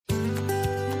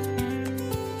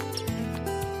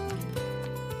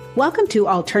Welcome to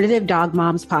Alternative Dog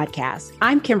Moms Podcast.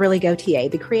 I'm Kimberly Gauthier,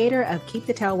 the creator of Keep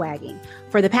the Tail Wagging.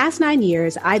 For the past 9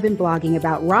 years, I've been blogging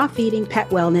about raw feeding, pet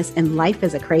wellness, and life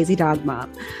as a crazy dog mom.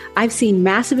 I've seen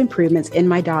massive improvements in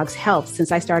my dog's health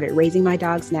since I started raising my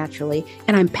dogs naturally,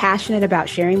 and I'm passionate about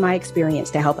sharing my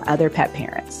experience to help other pet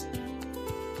parents.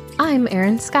 I'm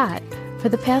Erin Scott. For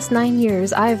the past 9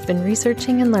 years, I've been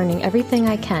researching and learning everything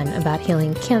I can about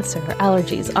healing cancer,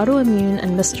 allergies, autoimmune,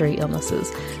 and mystery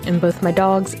illnesses in both my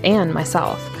dogs and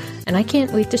myself, and I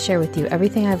can't wait to share with you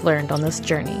everything I've learned on this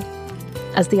journey.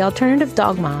 As the Alternative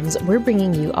Dog Moms, we're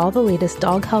bringing you all the latest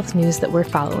dog health news that we're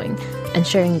following and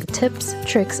sharing the tips,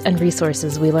 tricks, and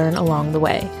resources we learn along the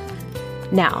way.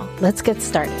 Now, let's get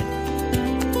started.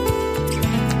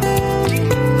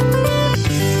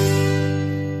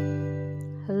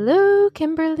 Hello,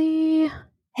 Kimberly.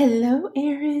 Hello,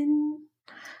 Erin.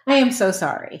 I am so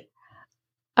sorry.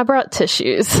 I brought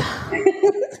tissues.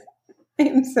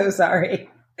 I'm so sorry.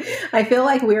 I feel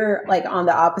like we're like on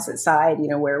the opposite side,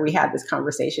 where we had this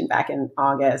conversation back in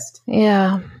August.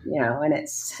 Yeah. And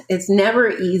it's never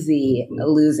easy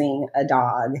losing a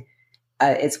dog.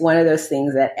 It's one of those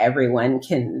things that everyone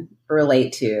can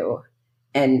relate to.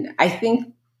 And I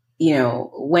think,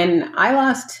 when I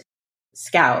lost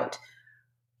Scout,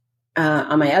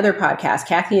 on my other podcast,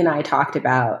 Kathy and I talked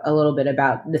about a little bit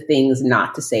about the things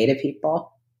not to say to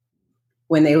people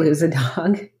when they lose a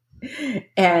dog.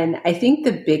 And I think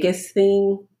the biggest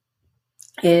thing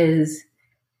is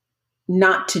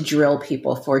not to drill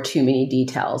people for too many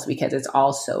details because it's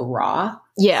all so raw.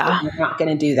 Yeah. So we're not going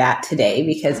to do that today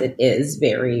because it is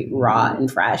very raw and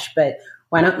fresh. But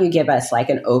why don't you give us like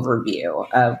an overview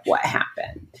of what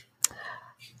happened?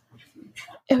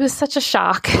 It was such a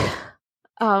shock.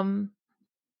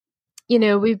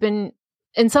 We've been,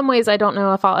 in some ways, I don't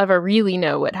know if I'll ever really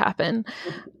know what happened.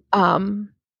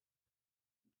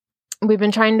 We've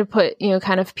been trying to put,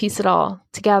 kind of piece it all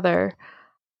together.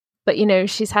 But,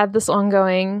 she's had this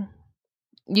ongoing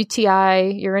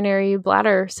UTI, urinary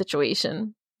bladder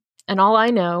situation. And all I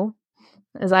know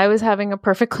is I was having a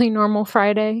perfectly normal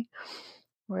Friday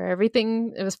where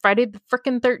it was Friday the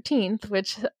frickin' 13th,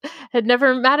 which had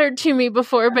never mattered to me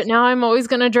before, but now I'm always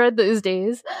going to dread those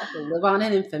days. Live on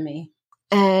in infamy.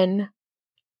 And,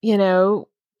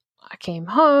 I came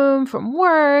home from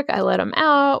work. I let him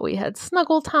out. We had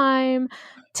snuggle time.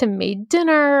 Tim made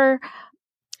dinner.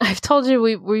 I've told you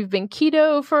we've been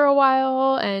keto for a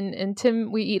while, and Tim,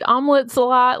 we eat omelets a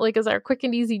lot, like as our quick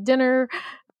and easy dinner.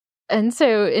 And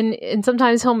so, and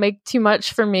sometimes he'll make too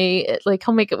much for me.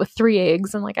 He'll make it with 3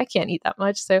 eggs, and I can't eat that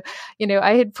much. So,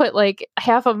 I had put like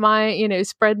half of my,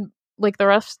 spread like the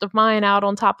rest of mine out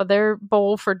on top of their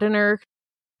bowl for dinner.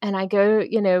 And I go,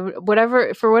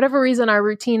 for whatever reason, our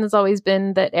routine has always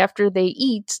been that after they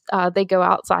eat, they go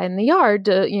outside in the yard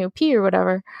to, pee or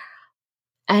whatever.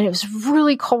 And it was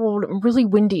really cold and really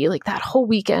windy. Like that whole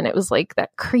weekend, it was like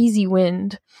that crazy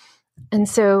wind. And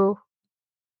so,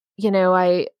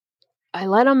 I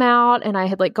let them out, and I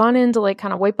had gone in to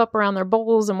kind of wipe up around their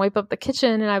bowls and wipe up the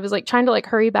kitchen. And I was trying to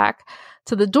hurry back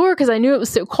to the door because I knew it was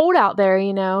so cold out there,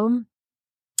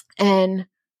 and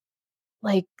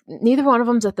neither one of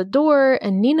them's at the door.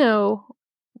 And Nino,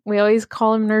 we always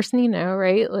call him Nurse Nino,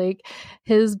 right?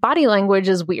 His body language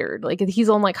is weird. He's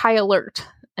on high alert,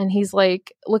 and he's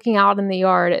looking out in the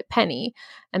yard at Penny,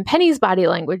 and Penny's body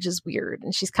language is weird.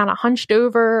 And she's kind of hunched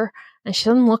over and she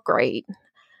doesn't look right.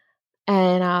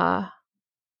 And,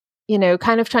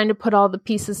 kind of trying to put all the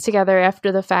pieces together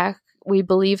after the fact, we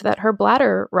believe that her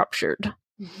bladder ruptured.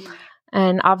 Mm-hmm.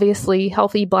 And obviously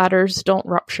healthy bladders don't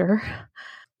rupture.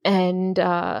 And,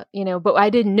 but I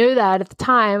didn't know that at the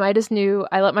time. I just knew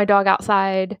I let my dog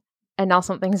outside and now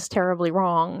something's terribly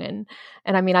wrong. And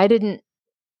I mean, I didn't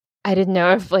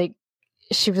know if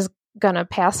she was going to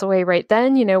pass away right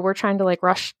then. We're trying to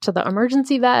rush to the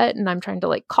emergency vet, and I'm trying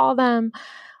to call them.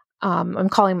 I'm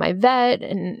calling my vet,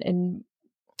 and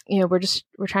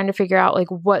we're trying to figure out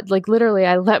what, literally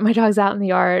I let my dogs out in the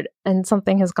yard and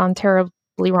something has gone terribly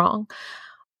wrong.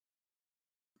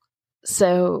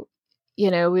 So, we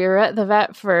were at the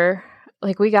vet for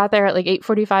we got there at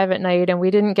 8:45 at night, and we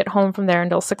didn't get home from there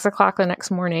until 6 o'clock the next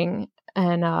morning.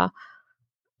 And, I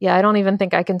don't even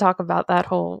think I can talk about that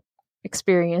whole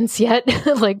experience yet,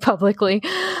 publicly.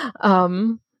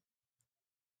 And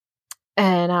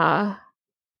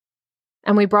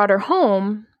we brought her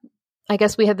home. I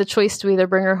guess we had the choice to either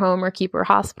bring her home or keep her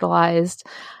hospitalized.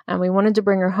 And we wanted to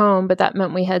bring her home, but that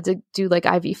meant we had to do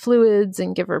IV fluids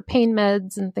and give her pain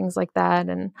meds and things like that.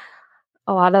 And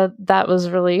a lot of that was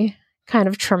really kind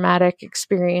of traumatic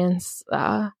experience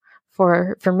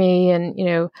for me.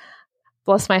 And,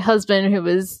 bless my husband, who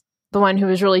was the one who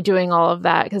was really doing all of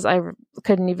that, because I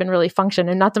couldn't even really function.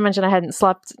 And not to mention I hadn't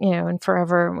slept, in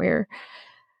forever.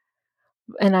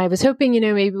 And I was hoping,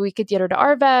 maybe we could get her to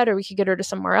our vet or we could get her to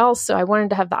somewhere else. So I wanted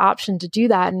to have the option to do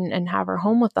that and have her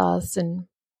home with us. And,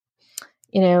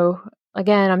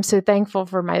 again, I'm so thankful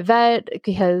for my vet,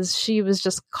 because she was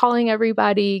just calling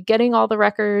everybody, getting all the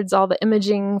records, all the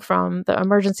imaging from the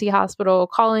emergency hospital,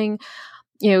 calling,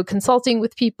 consulting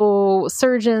with people,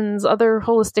 surgeons, other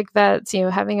holistic vets,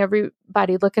 having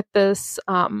everybody look at this.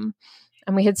 And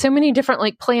we had so many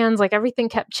different plans, everything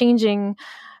kept changing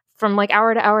from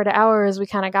hour to hour to hour as we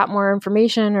kind of got more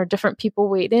information or different people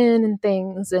weighed in and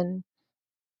things. And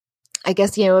I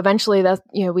guess, eventually that,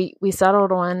 we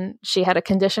settled on, she had a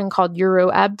condition called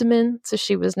uroabdomen. So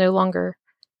she was no longer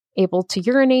able to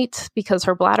urinate because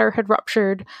her bladder had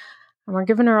ruptured, and we're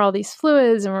giving her all these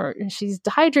fluids, and she's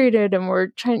dehydrated, and we're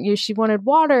trying, she wanted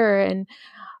water,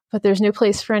 but there's no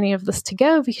place for any of this to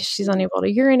go because she's unable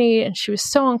to urinate. And she was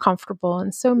so uncomfortable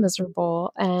and so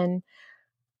miserable. And,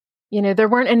 there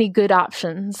weren't any good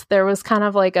options. There was kind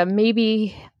of a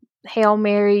maybe Hail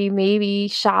Mary, maybe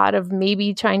shot of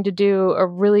maybe trying to do a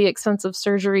really expensive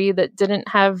surgery that didn't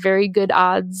have very good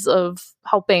odds of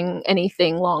helping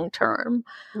anything long term.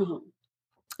 Mm-hmm.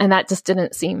 And that just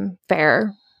didn't seem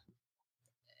fair.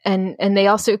 And they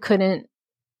also couldn't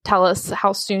tell us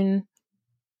how soon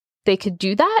they could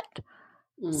do that.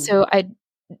 Mm. So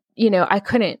I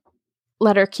couldn't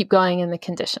let her keep going in the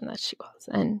condition that she was.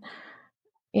 And,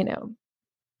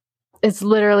 it's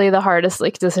literally the hardest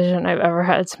decision I've ever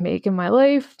had to make in my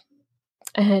life.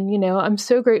 And, I'm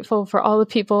so grateful for all the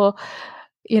people,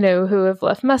 who have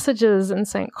left messages and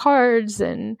sent cards,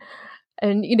 and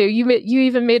you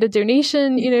even made a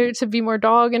donation, to Be More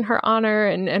Dog in her honor,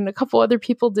 and a couple other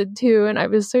people did too. And I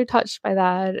was so touched by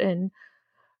that. And,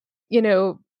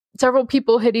 several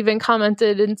people had even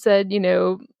commented and said,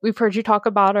 we've heard you talk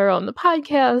about her on the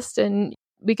podcast, and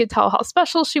we could tell how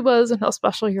special she was and how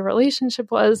special your relationship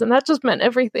was. And that just meant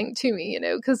everything to me,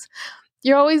 because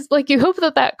you're always you hope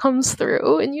that comes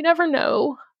through, and you never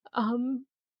know. I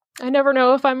never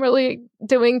know if I'm really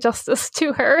doing justice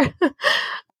to her.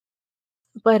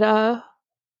 But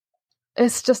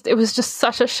it was just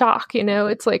such a shock,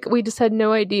 It's we just had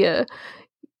no idea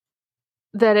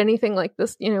that anything like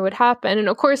this, would happen. And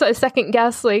of course I second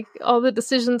guess all the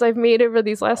decisions I've made over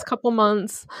these last couple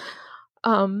months.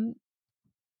 And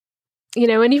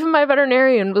even my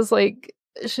veterinarian was kind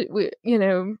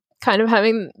of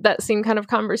having that same kind of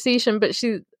conversation, but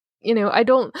she, I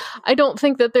don't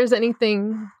think that there's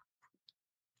anything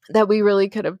that we really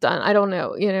could have done. I don't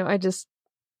know.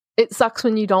 It sucks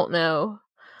when you don't know.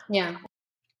 Yeah.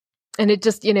 And it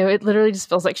just, it literally just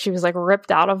feels like she was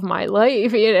ripped out of my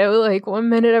life, 1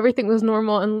 minute everything was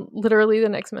normal and literally the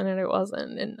next minute it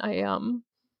wasn't. And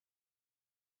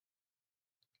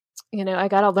I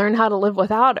got to learn how to live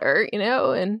without her,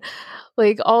 and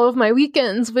all of my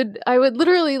weekends I would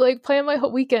literally plan my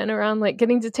whole weekend around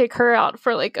getting to take her out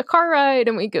for a car ride,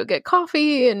 and we go get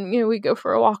coffee, and, we go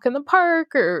for a walk in the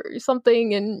park or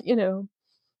something. And,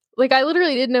 I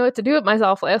literally didn't know what to do with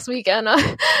myself last weekend.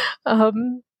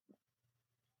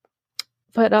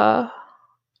 But I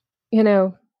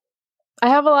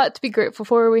have a lot to be grateful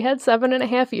for. We had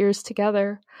 7.5 years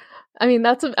together. I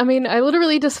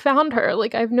literally just found her.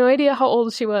 I have no idea how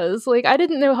old she was. I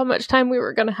didn't know how much time we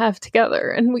were going to have together.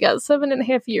 And we got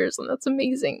 7.5 years, and that's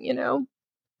amazing,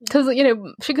 Because,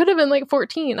 she could have been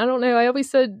 14. I don't know. I always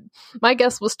said my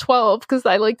guess was 12 because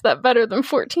I liked that better than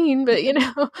 14. But,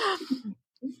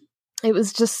 it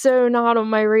was just so not on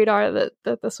my radar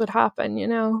that this would happen,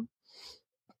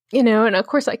 and of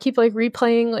course I keep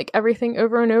replaying everything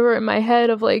over and over in my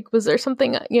head of was there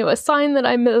something, a sign that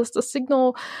I missed, a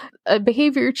signal, a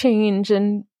behavior change?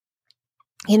 And,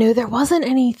 there wasn't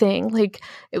anything.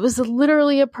 It was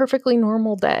literally a perfectly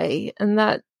normal day. And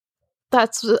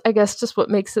that's, I guess, just what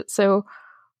makes it so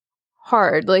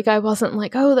hard. I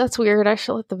wasn't oh, that's weird, I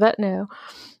should let the vet know.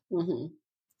 Mm-hmm.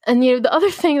 And, the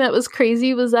other thing that was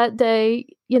crazy was that day,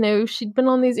 she'd been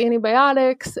on these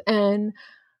antibiotics, and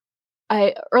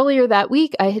earlier that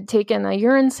week, I had taken a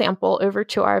urine sample over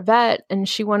to our vet, and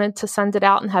she wanted to send it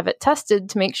out and have it tested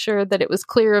to make sure that it was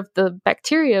clear of the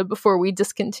bacteria before we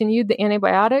discontinued the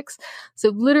antibiotics. So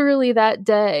literally that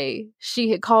day, she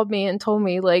had called me and told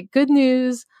me, good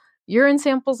news, urine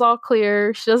sample's all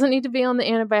clear. She doesn't need to be on the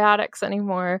antibiotics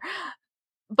anymore.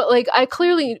 But we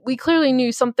clearly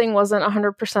knew something wasn't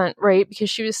 100% right, because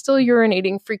she was still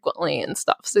urinating frequently and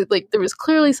stuff. So there was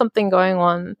clearly something going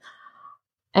on.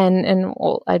 And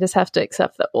well, I just have to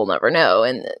accept that we'll never know.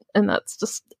 And that's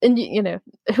just, and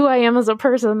who I am as a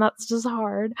person, that's just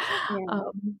hard. Yeah.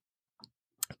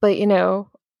 But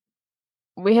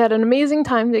we had an amazing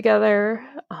time together.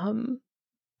 And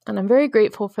I'm very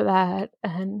grateful for that.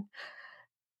 And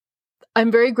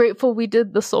I'm very grateful we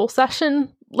did the soul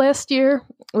session last year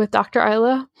with Dr.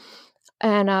 Isla.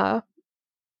 And, I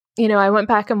went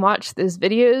back and watched those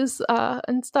videos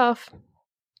and stuff.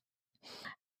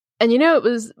 And, it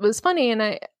was funny.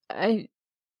 And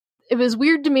it was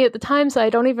weird to me at the time, so I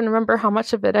don't even remember how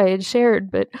much of it I had shared.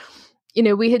 But,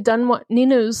 we had done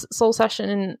Nino's soul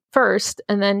session first,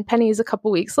 and then Penny's a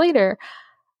couple weeks later.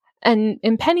 And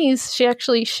in Penny's, she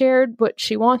actually shared what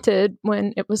she wanted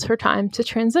when it was her time to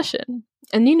transition.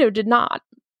 And Nino did not.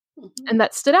 Mm-hmm. And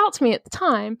that stood out to me at the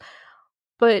time.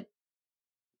 But,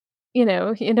 you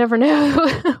never know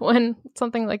when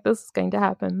something like this is going to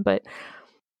happen. But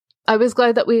I was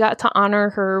glad that we got to honor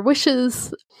her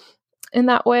wishes in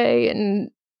that way. And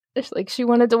it's like she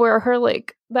wanted to wear her,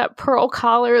 like, that pearl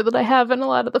collar that I have in a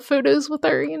lot of the photos with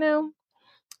her,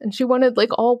 And she wanted,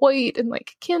 like, all white and,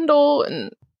 like, a candle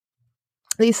and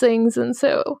these things. And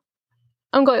so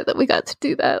I'm glad that we got to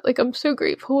do that. Like, I'm so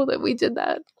grateful that we did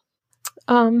that.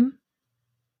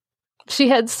 She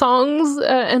had songs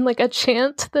and like a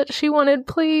chant that she wanted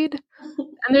played.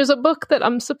 And there's a book that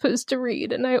I'm supposed to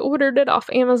read, and I ordered it off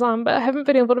Amazon, but I haven't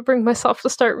been able to bring myself to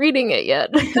start reading it yet.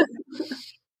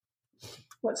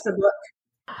 What's the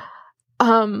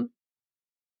book?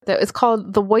 That is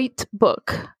called The White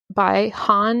Book by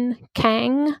Han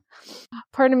Kang.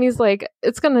 Part of me is like,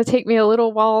 it's going to take me a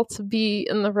little while to be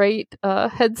in the right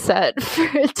headset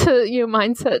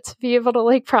mindset to be able to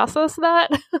like process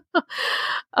that.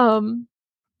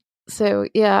 So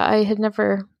yeah, I had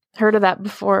never heard of that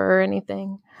before or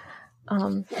anything.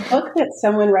 The book that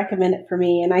someone recommended for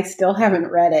me, and I still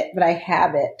haven't read it, but I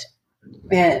have it,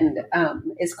 and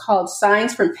it's called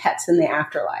Signs from Pets in the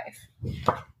Afterlife.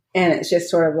 And it's just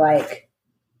sort of like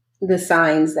the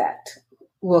signs that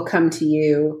will come to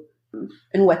you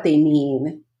and what they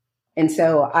mean. And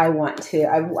so I want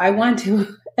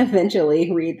to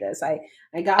eventually read this. I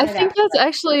think that's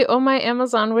actually on my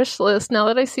Amazon wish list. Now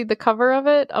that I see the cover of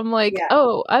it, I'm like,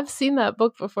 Oh, I've seen that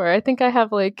book before. I think I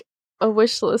have like a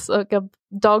wish list, like a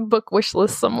dog book wish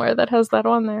list somewhere that has that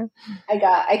on there. I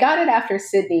got it after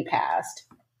Sydney passed,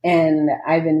 and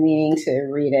I've been meaning to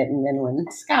read it. And then when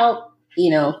Scout,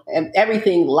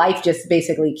 everything, life just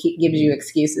basically gives you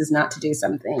excuses not to do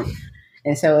something.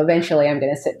 And so eventually I'm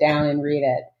going to sit down and read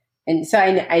it. And so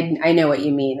I know what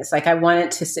you mean. It's like I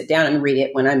wanted to sit down and read it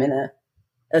when I'm in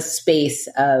a space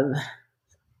of,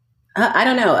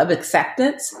 of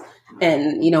acceptance.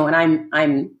 And, when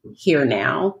I'm here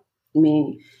now, I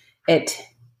mean,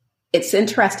 it's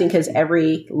interesting because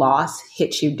every loss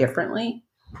hits you differently.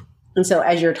 And so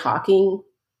as you're talking,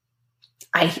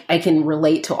 I can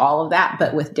relate to all of that,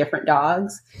 but with different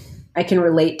dogs. I can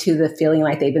relate to the feeling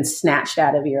like they've been snatched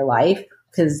out of your life,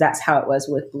 because that's how it was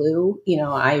with Blue.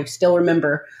 I still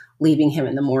remember leaving him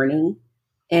in the morning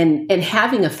and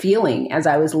having a feeling as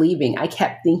I was leaving. I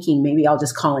kept thinking, maybe I'll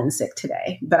just call in sick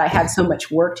today. But I had so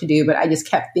much work to do, but I just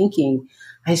kept thinking,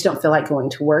 I just don't feel like going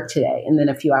to work today. And then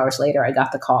a few hours later, I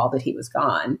got the call that he was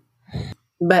gone.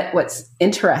 But what's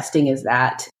interesting is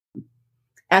that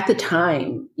at the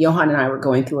time, Johan and I were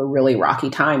going through a really rocky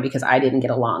time because I didn't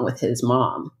get along with his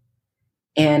mom.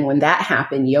 And when that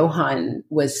happened, Johan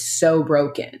was so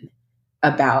broken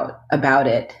about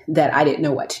it that I didn't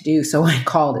know what to do. So I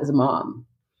called his mom,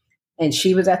 and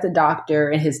she was at the doctor,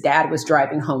 and his dad was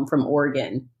driving home from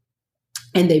Oregon,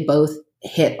 and they both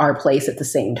hit our place at the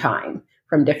same time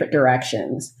from different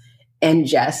directions. And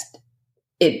just,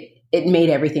 it made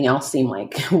everything else seem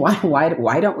like,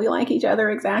 why don't we like each other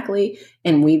exactly?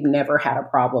 And we've never had a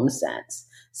problem since.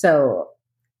 So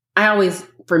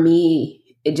for me,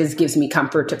 it just gives me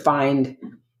comfort to find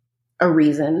a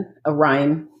reason, a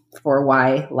rhyme for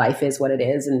why life is what it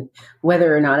is. And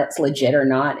whether or not it's legit or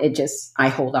not, I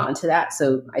hold on to that.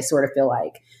 So I sort of feel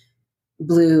like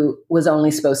Blue was only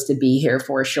supposed to be here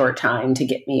for a short time to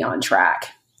get me on track,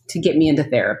 to get me into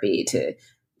therapy,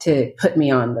 to put me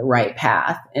on the right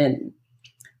path. And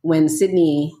when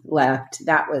Sydney left,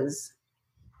 that was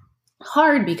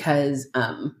hard because,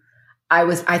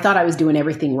 I thought I was doing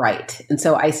everything right. And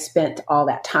so I spent all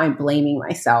that time blaming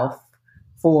myself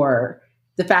for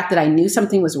the fact that I knew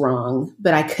something was wrong,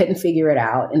 but I couldn't figure it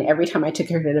out. And every time I took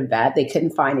her to the vet, they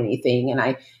couldn't find anything. And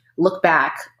I look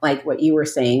back, like what you were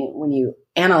saying, when you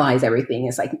analyze everything,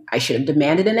 it's like, I should have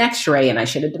demanded an x-ray and I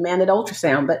should have demanded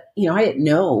ultrasound, but I didn't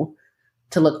know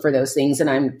to look for those things. And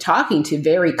I'm talking to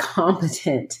very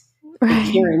competent,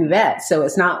 caring vets. So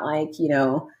it's not like,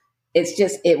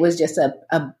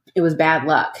 it was bad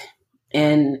luck.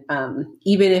 And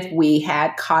even if we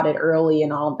had caught it early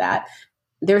and all of that,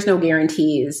 there's no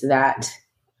guarantees that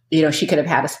she could have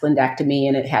had a splenectomy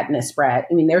and it hadn't spread.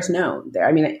 I mean, there's no there.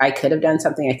 I mean, I could have done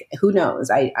something. Who knows?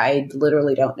 I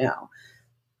literally don't know.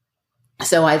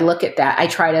 So I look at that. I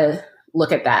try to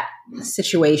look at that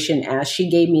situation as she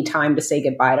gave me time to say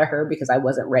goodbye to her because I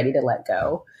wasn't ready to let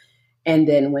go. And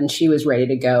then when she was ready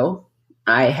to go,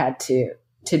 I had to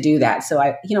do that. So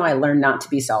I learned not to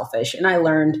be selfish. And I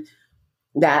learned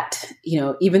that,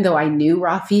 even though I knew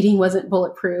raw feeding wasn't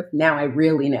bulletproof, now I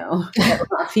really know that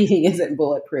raw feeding isn't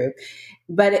bulletproof.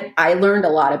 But I learned a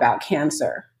lot about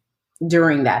cancer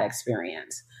during that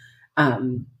experience.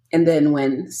 And then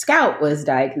when Scout was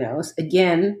diagnosed,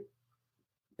 again,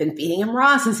 been feeding him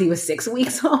raw since he was 6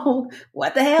 weeks old.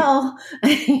 What the hell?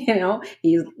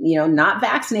 He's, not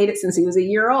vaccinated since he was a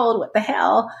year old. What the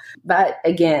hell? But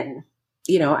again,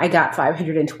 I got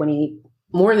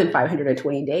more than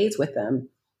 520 days with them.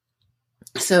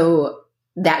 So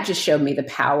that just showed me the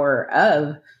power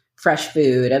of fresh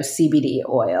food, of CBD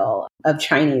oil, of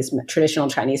traditional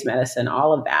Chinese medicine,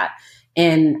 all of that.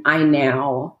 And I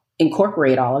now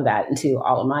incorporate all of that into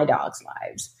all of my dogs'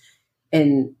 lives.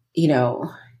 And,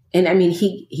 and I mean,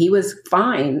 he was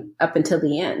fine up until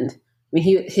the end. I mean,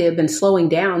 he had been slowing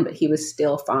down, but he was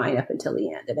still fine up until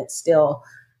the end. And it's still,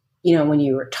 when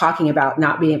you were talking about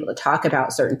not being able to talk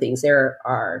about certain things, there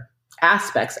are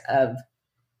aspects of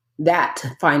that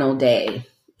final day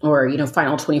or,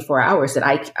 final 24 hours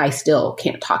that I still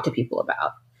can't talk to people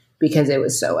about because it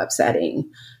was so upsetting.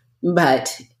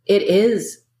 But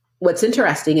what's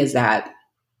interesting is that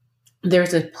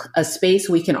there's a space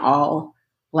we can all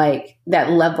that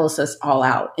levels us all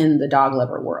out in the dog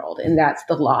lover world. And that's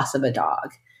the loss of a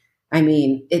dog. I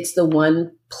mean, it's the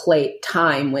one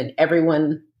time when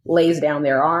everyone lays down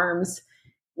their arms.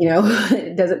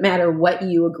 It doesn't matter what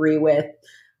you agree with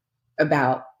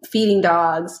about feeding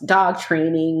dogs, dog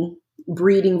training,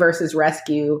 breeding versus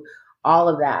rescue, all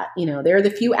of that. There are the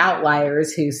few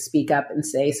outliers who speak up and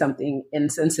say something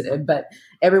insensitive, but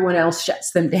everyone else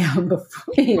shuts them down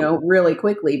before, really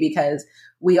quickly because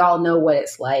we all know what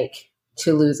it's like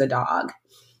to lose a dog.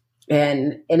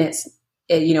 And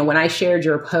when I shared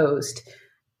your post,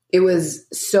 it was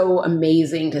so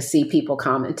amazing to see people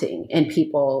commenting and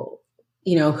people,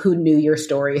 who knew your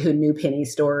story, who knew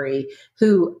Penny's story,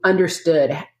 who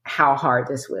understood how hard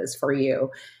this was for you.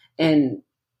 And,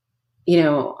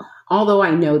 although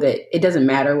I know that it doesn't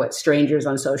matter what strangers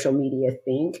on social media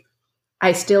think,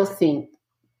 I still think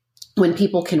when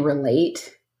people can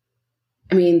relate,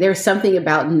 I mean, there's something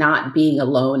about not being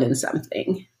alone in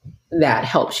something that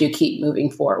helps you keep moving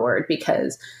forward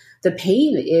because the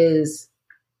pain is,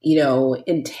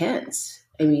 intense.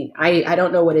 I mean, I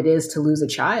don't know what it is to lose a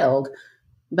child,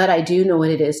 but I do know what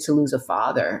it is to lose a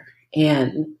father.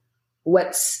 And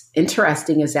what's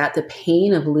interesting is that the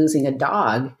pain of losing a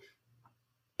dog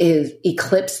is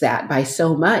eclipsed that by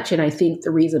so much. And I think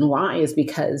the reason why is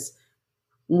because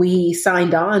we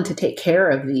signed on to take care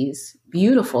of these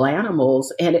beautiful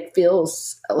animals and it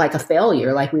feels like a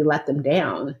failure, like we let them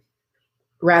down,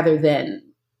 rather than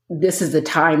this is the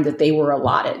time that they were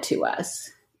allotted to us.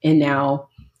 And now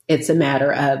it's a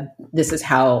matter of this is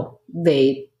how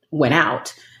they went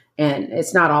out. And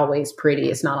it's not always pretty.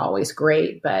 It's not always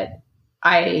great. But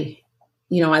I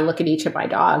look at each of my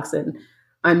dogs and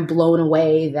I'm blown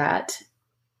away that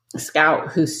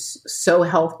Scout, who's so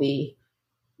healthy,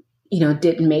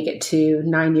 didn't make it to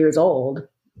 9 years old.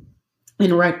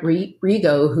 And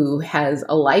Rigo, who has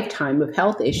a lifetime of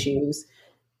health issues,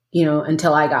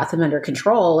 until I got them under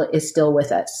control, is still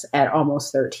with us at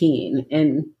almost 13.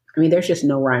 And I mean, there's just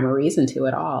no rhyme or reason to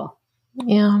it all.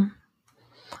 Yeah.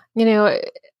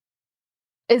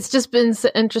 It's just been so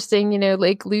interesting,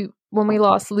 when we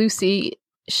lost Lucy,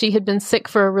 she had been sick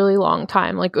for a really long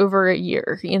time, like over a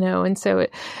year, and so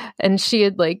and she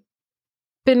had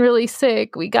been really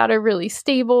sick. We got her really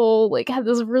stable, had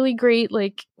this really great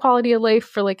quality of life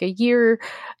for a year.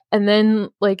 And then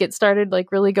it started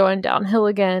really going downhill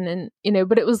again. And,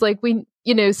 but it was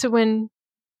so when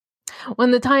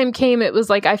the time came, it was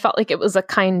I felt like it was a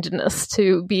kindness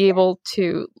to be able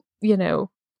to,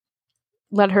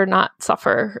 let her not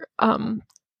suffer. And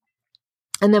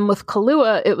then with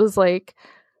Kahlua, it was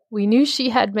we knew she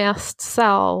had mast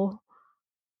cell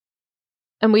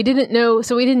and we didn't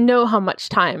know how much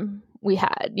time we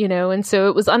had, and so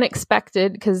it was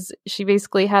unexpected because she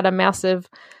basically had a massive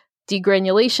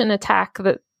degranulation attack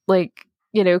that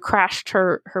crashed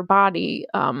her body.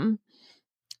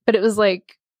 But it was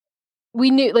we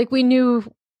knew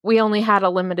we only had a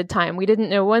limited time. We didn't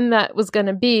know when that was going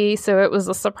to be. So it was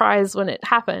a surprise when it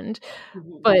happened.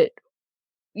 Mm-hmm. But,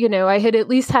 I had at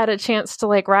least had a chance to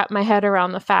wrap my head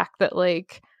around the fact that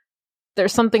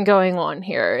there's something going on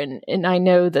here, and I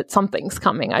know that something's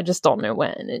coming. I just don't know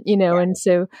when, and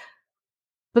so,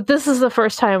 but this is the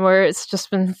first time where it's just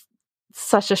been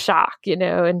such a shock,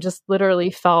 and just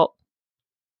literally felt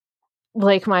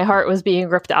like my heart was being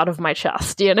ripped out of my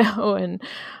chest, and,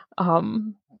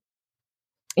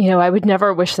 I would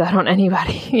never wish that on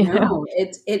anybody. No,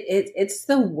 it's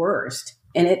the worst,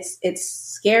 and it's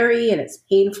scary, and it's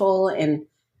painful, and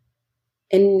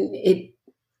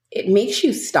it makes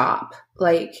you stop.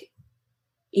 Like,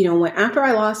 after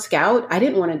I lost Scout, I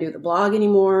didn't want to do the blog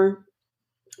anymore.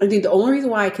 I think the only reason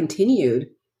why I continued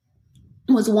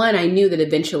was, one, I knew that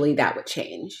eventually that would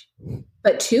change.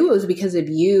 But two, it was because of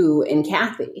you and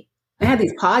Kathy. I had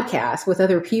these podcasts with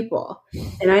other people,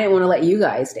 and I didn't want to let you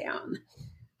guys down.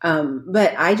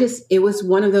 But it was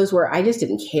one of those where I just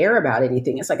didn't care about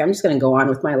anything. It's like, I'm just going to go on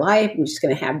with my life. I'm just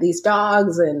going to have these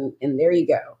dogs, and there you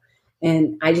go.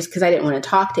 And because I didn't want to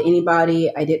talk to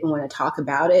anybody, I didn't want to talk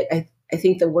about it. I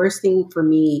think the worst thing for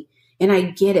me, and I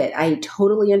get it, I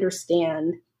totally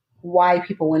understand why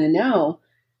people want to know,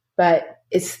 but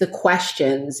it's the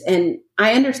questions. And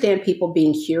I understand people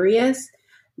being curious,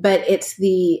 but it's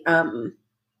the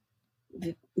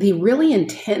really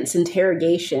intense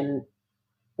interrogation,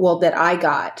 that I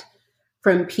got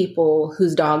from people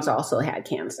whose dogs also had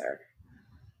cancer.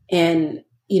 And,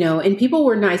 and people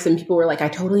were nice, and people were like, I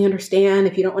totally understand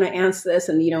if you don't want to answer this.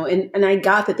 And, and I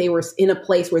got that they were in a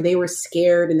place where they were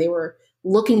scared and they were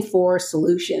looking for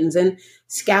solutions. And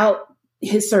Scout,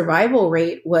 his survival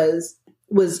rate was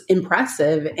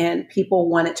impressive, and people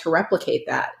wanted to replicate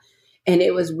that. And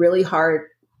it was really hard.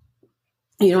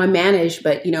 I managed,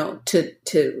 but,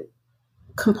 to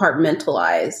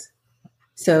compartmentalize.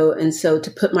 So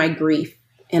to put my grief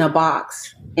in a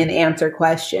box and answer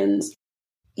questions,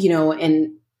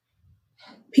 and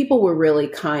people were really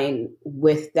kind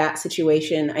with that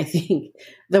situation. I think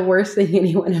the worst thing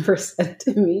anyone ever said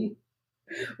to me,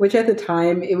 which at the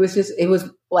time it was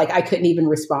like, I couldn't even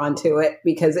respond to it,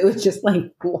 because it was just like,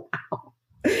 wow.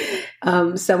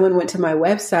 Someone went to my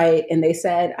website and they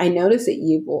said, I noticed that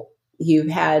you've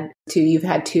had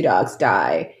two dogs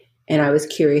die. And I was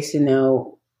curious to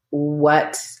know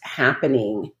what's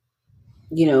happening,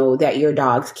 that your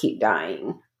dogs keep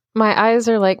dying. My eyes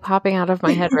are like popping out of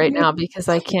my head right now, because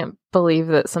I can't believe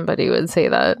that somebody would say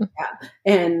that. Yeah.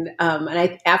 And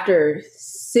after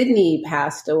Sydney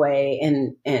passed away,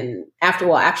 and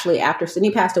after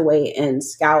Sydney passed away and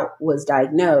Scout was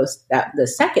diagnosed, that the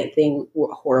second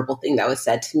horrible thing that was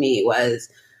said to me was,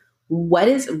 what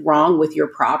is wrong with your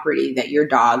property that your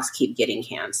dogs keep getting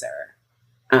cancer?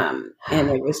 And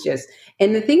it was just,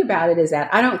 and the thing about it is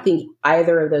that I don't think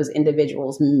either of those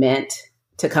individuals meant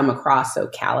to come across so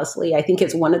callously. I think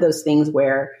it's one of those things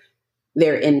where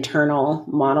their internal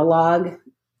monologue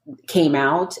came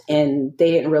out and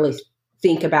they didn't really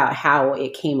think about how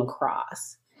it came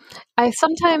across. I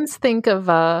sometimes think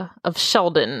of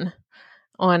Sheldon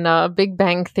on Big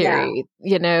Bang Theory,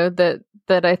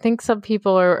 that I think some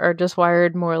people are just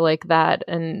wired more like that,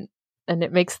 and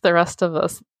it makes the rest of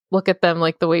us look at them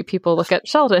like the way people look at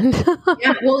Sheldon.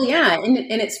 Yeah, well, yeah. And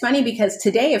it's funny, because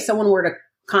today, if someone were to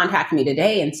contact me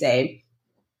today and say,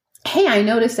 hey, I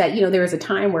noticed that, there was a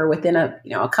time where within a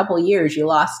couple of years, you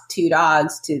lost two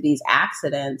dogs to these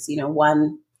accidents,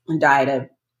 one died of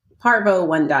parvo,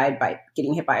 one died by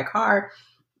getting hit by a car,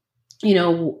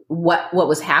 what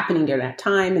was happening during that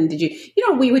time. And did you,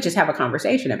 we would just have a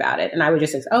conversation about it. And I would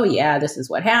just say, oh yeah, this is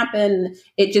what happened.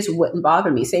 It just wouldn't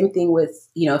bother me. Same thing with,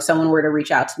 if someone were to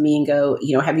reach out to me and go,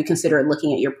 have you considered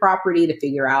looking at your property to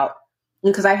figure out,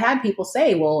 because I've had people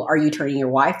say, well, are you turning your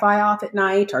Wi-Fi off at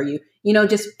night? Are you,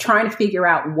 just trying to figure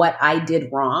out what I did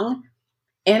wrong?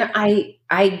 And I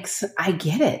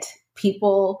get it.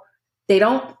 People, they're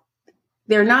not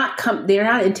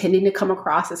intending to come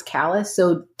across as callous.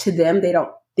 So to them, they don't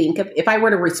think of, if I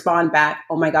were to respond back,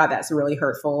 oh my God, that's really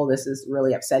hurtful, this is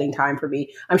really upsetting time for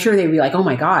me, I'm sure they'd be like, oh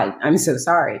my God, I'm so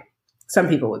sorry. Some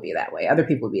people would be that way. Other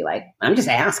people would be like, I'm just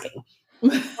asking.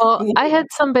 Well, I had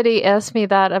somebody ask me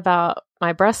that about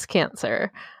my breast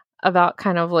cancer, about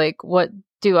kind of like, what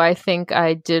do I think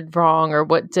I did wrong, or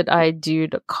what did I do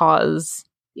to cause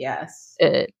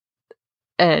it?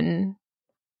 And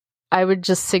I would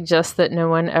just suggest that no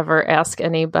one ever ask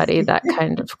anybody that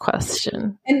kind of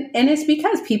question. And it's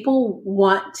because people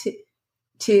want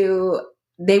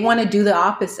they want to do the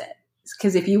opposite.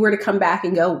 Because if you were to come back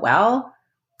and go, well,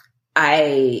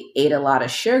 I ate a lot of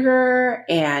sugar,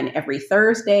 and every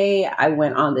Thursday I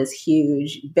went on this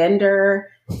huge bender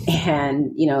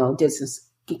and, did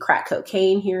some crack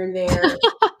cocaine here and there.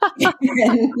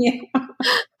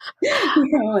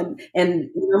 and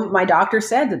my doctor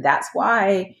said that that's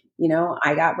why,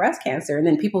 I got breast cancer. And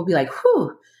then people will be like,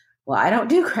 whew, well, I don't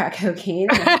do crack cocaine.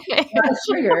 I'm not a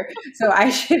sugar, so I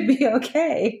should be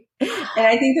okay. And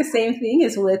I think the same thing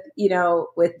is with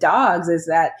dogs, is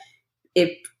that if,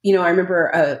 I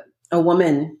remember a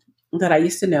woman that I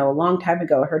used to know a long time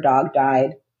ago, her dog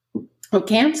died of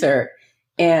cancer.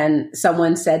 And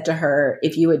someone said to her,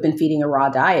 if you had been feeding a raw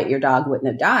diet, your dog wouldn't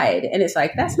have died. And it's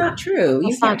like, that's not true.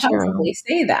 You can't possibly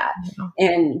say that.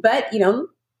 But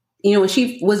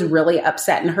she was really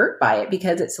upset and hurt by it,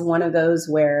 because it's one of those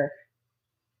where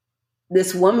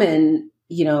this woman,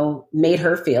 made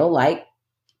her feel like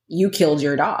you killed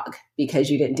your dog because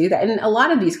you didn't do that. And a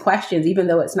lot of these questions, even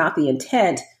though it's not the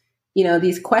intent,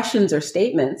 these questions or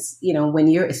statements,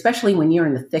 especially when you're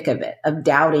in the thick of it, of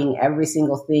doubting every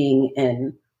single thing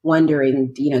and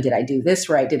wondering, did I do this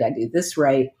right? Did I do this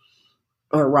right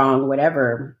or wrong?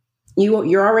 Whatever.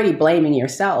 You're already blaming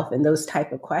yourself, and those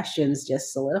type of questions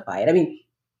just solidify it. I mean,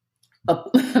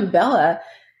 Bella,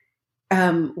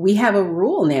 we have a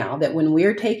rule now that when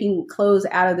we're taking clothes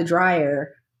out of the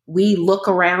dryer, we look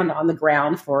around on the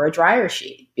ground for a dryer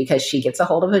sheet, because she gets a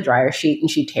hold of a dryer sheet and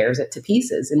she tears it to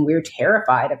pieces. And we're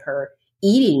terrified of her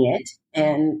eating it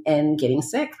and getting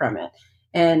sick from it.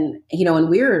 And,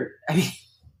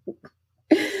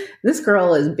 this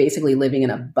girl is basically living in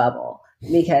a bubble,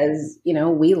 because,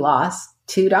 we lost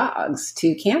 2 dogs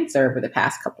to cancer over the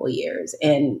past couple of years.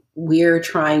 And we're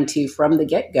trying to, from the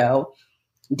get-go,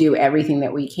 do everything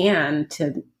that we can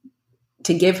to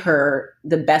give her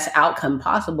the best outcome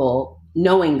possible,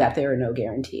 knowing that there are no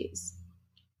guarantees.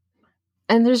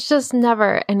 And there's just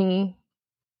never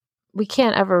we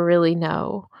can't ever really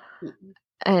know.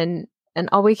 Mm-hmm. And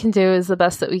all we can do is the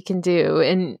best that we can do.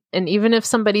 And even if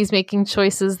somebody's making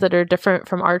choices that are different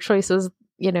from our choices,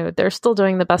 they're still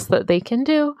doing the best that they can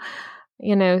do,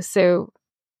 so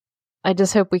I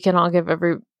just hope we can all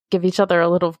give each other a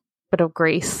little bit of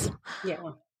grace. Yeah.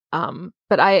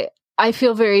 But I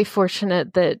feel very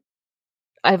fortunate that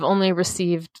I've only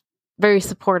received very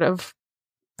supportive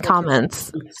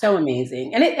comments. So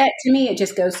amazing. And to me, it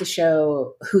just goes to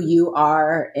show who you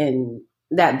are, and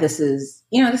that this is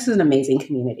an amazing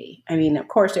community. I mean, of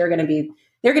course, there are going to be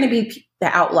the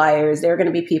outliers. There are going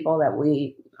to be people that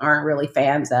we aren't really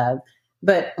fans of.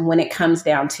 But when it comes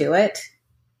down to it,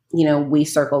 we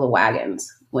circle the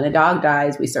wagons. When a dog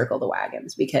dies, we circle the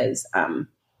wagons, because,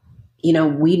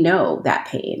 we know that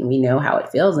pain. We know how it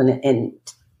feels. And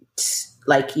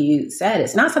like you said,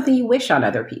 it's not something you wish on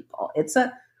other people. It's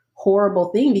a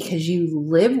horrible thing, because you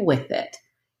live with it,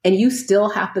 and you still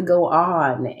have to go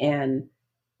on and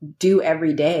do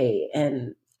every day.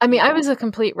 And I mean, I was a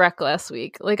complete wreck last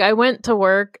week. Like, I went to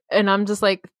work and I'm just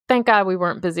like, thank God we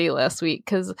weren't busy last week,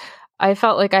 because I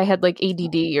felt like I had like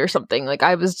ADD or something. Like,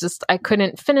 I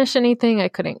couldn't finish anything. I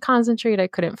couldn't concentrate. I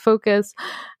couldn't focus.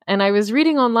 And I was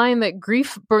reading online that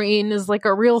grief brain is like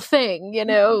a real thing, and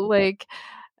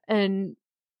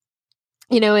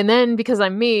then because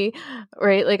I'm me,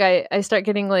 right? Like, I start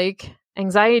getting like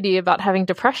anxiety about having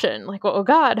depression. Like, well, oh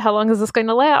God, how long is this going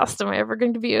to last? Am I ever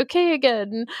going to be okay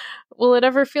again? Will it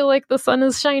ever feel like the sun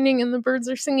is shining and the birds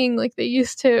are singing like they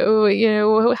used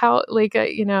to? How,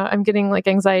 I'm getting like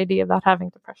anxiety about having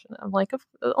depression. I'm like,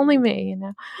 only me,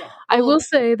 Yeah. I will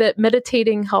say that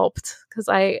meditating helped, because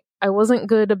I wasn't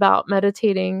good about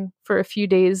meditating for a few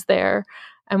days there.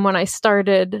 And when I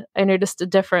started, I noticed a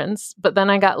difference, but then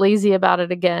I got lazy about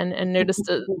it again and noticed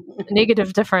a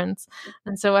negative difference.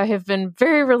 And so I have been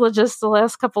very religious the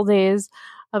last couple days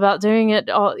about doing it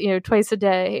all, twice a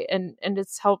day. And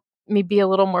it's helped me be a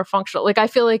little more functional. Like, I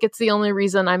feel like it's the only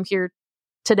reason I'm here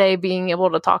today being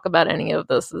able to talk about any of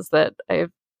this, is that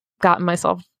I've gotten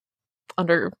myself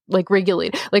under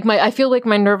regulated. I feel like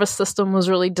my nervous system was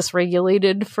really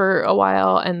dysregulated for a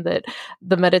while, and that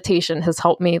the meditation has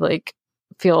helped me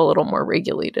feel a little more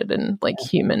regulated and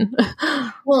human.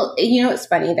 Well, it's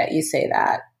funny that you say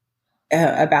that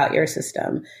about your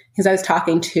system, because I was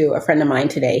talking to a friend of mine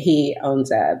today. He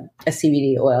owns a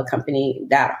CBD oil company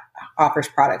that offers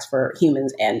products for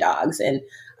humans and dogs, and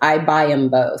I buy them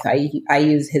both. I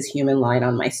use his human line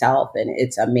on myself, and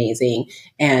it's amazing.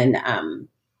 And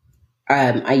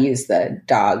I use the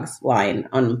dogs line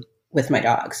with my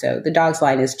dog. So the dogs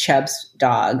line is Chubb's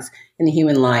Dogs, and the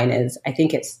human line is, I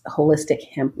think it's Holistic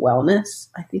Hemp Wellness,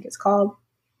 I think it's called.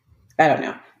 I don't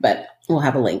know, but we'll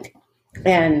have a link.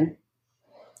 And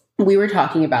we were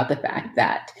talking about the fact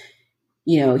that,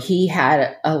 he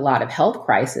had a lot of health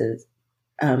crises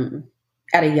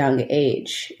at a young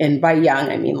age. And by young,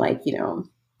 I mean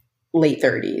late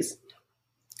 30s.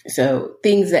 So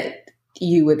things that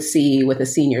you would see with a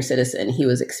senior citizen, he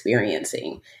was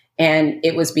experiencing. And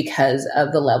it was because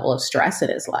of the level of stress in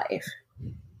his life.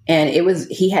 And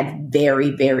he had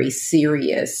very, very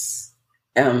serious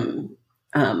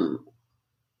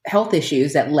health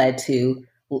issues that led to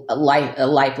a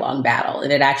lifelong battle.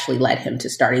 And it actually led him to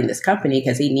starting this company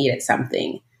because he needed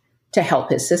something to help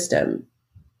his system.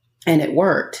 And it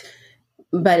worked.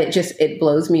 But it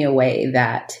blows me away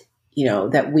that,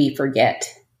 that we forget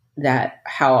that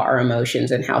how our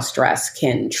emotions and how stress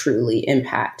can truly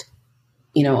impact,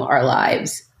 our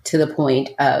lives to the point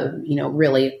of,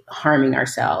 really harming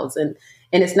ourselves. And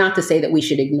it's not to say that we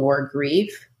should ignore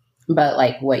grief, but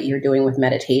like what you're doing with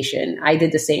meditation, I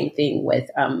did the same thing with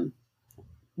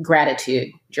gratitude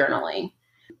journaling.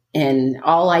 And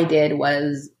all I did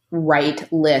was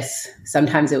write lists.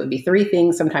 Sometimes it would be 3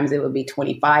 things. Sometimes it would be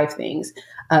 25 things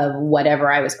of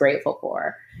whatever I was grateful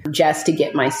for, just to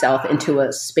get myself into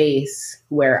a space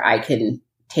where I can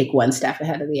take one step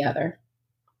ahead of the other.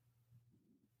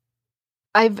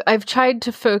 I've tried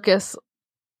to focus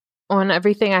on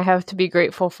everything I have to be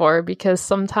grateful for, because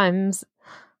sometimes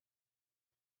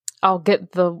I'll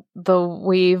get the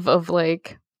wave of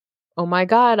like, oh my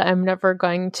God, I'm never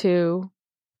going to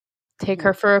take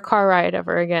her for a car ride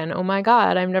ever again. Oh my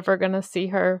God, I'm never going to see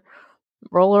her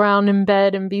roll around in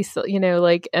bed and be so,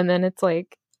 and then it's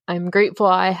like, I'm grateful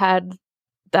I had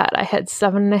that. I had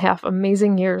 7.5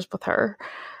 amazing years with her.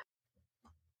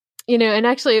 And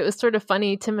actually it was sort of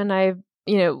funny. Tim and I,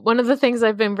 one of the things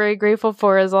I've been very grateful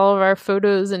for is all of our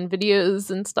photos and videos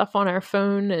and stuff on our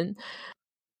phone. And,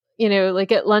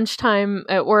 like at lunchtime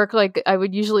at work, like I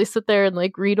would usually sit there and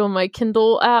like read on my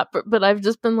Kindle app, but I've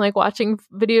just been like watching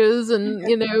videos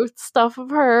and, stuff of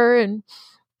her. And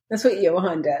that's what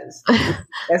Johan does.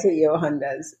 That's what Johan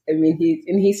does. I mean,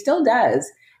 he still does.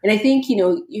 And I think,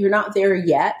 you're not there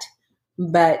yet,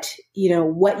 but,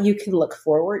 what you can look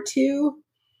forward to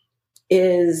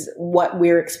is what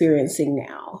we're experiencing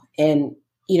now. And,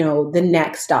 the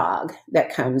next dog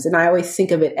that comes. And I always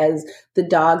think of it as the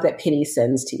dog that Penny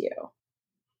sends to you.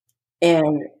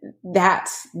 And that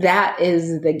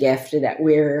is the gift that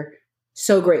we're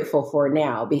so grateful for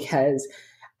now, because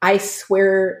I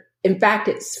swear, in fact,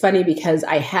 it's funny because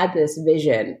I had this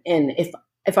vision, and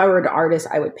if I were an artist,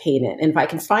 I would paint it. And if I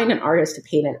can find an artist to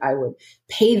paint it, I would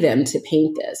pay them to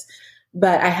paint this.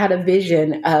 But I had a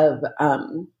vision of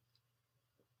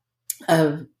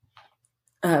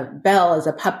Belle as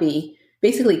a puppy,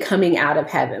 basically coming out of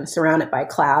heaven, surrounded by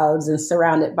clouds and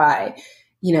surrounded by,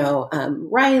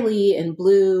 Riley and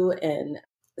Blue and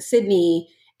Sydney,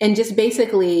 and just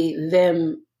basically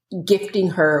them gifting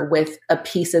her with a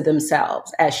piece of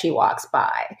themselves as she walks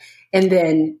by. And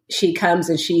then she comes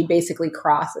and she basically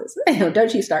crosses.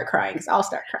 Don't you start crying, because I'll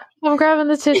start crying. I'm grabbing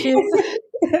the tissues.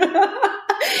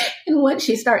 And once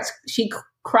she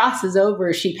crosses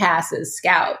over, she passes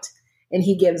Scout, and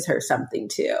he gives her something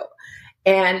too.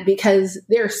 And because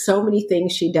there are so many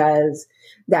things she does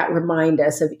that remind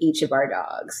us of each of our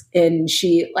dogs. And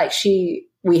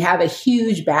we have a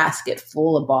huge basket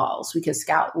full of balls, because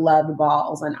Scout loved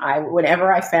balls. And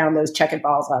whenever I found those checkered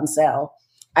balls on sale,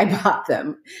 I bought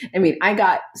them. I mean, I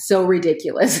got so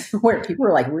ridiculous where people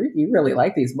were like, you really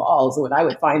like these balls, when I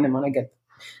would find them on a good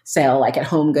sale, like at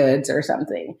Home Goods or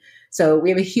something. So we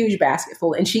have a huge basket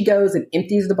full, and she goes and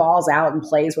empties the balls out and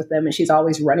plays with them. And she's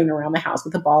always running around the house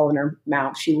with a ball in her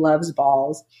mouth. She loves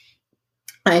balls.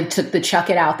 I took the chuck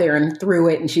it out there and threw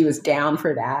it, and she was down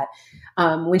for that.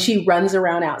 When she runs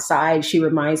around outside, she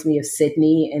reminds me of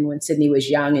Sydney, and when Sydney was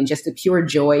young, and just the pure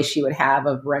joy she would have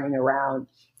of running around,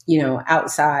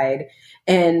 outside.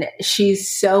 And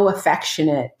she's so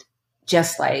affectionate,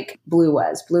 just like Blue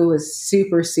was. Blue was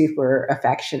super, super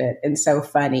affectionate and so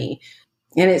funny.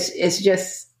 And it's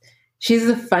just, she's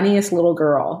the funniest little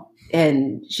girl.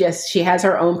 And just, she has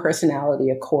her own personality,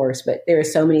 of course, but there are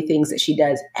so many things that she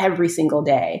does every single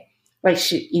day. Like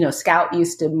Scout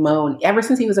used to moan ever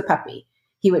since he was a puppy.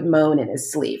 He would moan in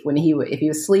his sleep if he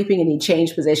was sleeping and he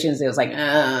changed positions. It was like,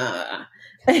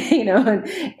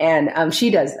 and she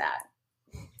does that,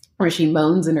 where she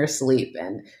moans in her sleep,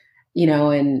 and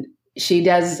she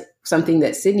does something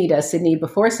that Sydney does.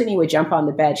 Before Sydney would jump on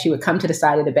the bed, she would come to the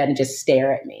side of the bed and just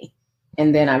stare at me.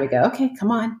 And then I would go, okay,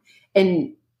 come on.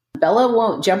 And Bella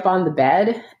won't jump on the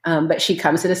bed, but she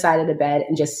comes to the side of the bed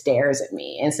and just stares at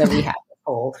me. And so we have this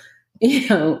whole,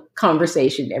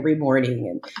 conversation every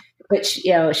morning. But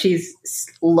she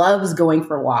loves going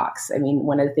for walks. I mean,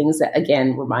 one of the things that,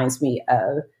 again, reminds me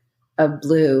of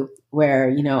Blue,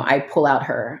 where, I pull out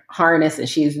her harness and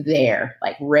she's there,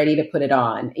 like ready to put it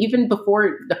on. Even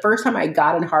before the first time I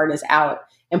got a harness out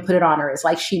and put it on her, it's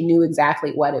like she knew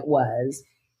exactly what it was.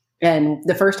 And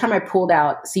the first time I pulled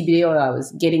out CBD oil, I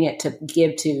was getting it to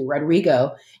give to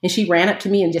Rodrigo, and she ran up to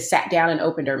me and just sat down and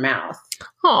opened her mouth.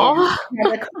 Aww.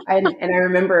 And I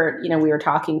remember, we were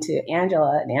talking to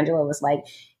Angela, and Angela was like,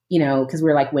 because we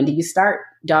were like, when do you start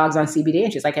dogs on CBD?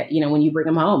 And she's like, when you bring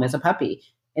them home as a puppy.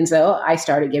 And so I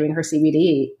started giving her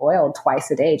CBD oil twice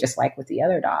a day, just like with the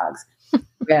other dogs.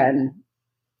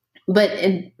 But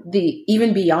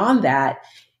even beyond that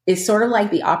is sort of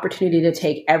like the opportunity to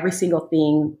take every single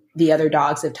thing the other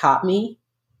dogs have taught me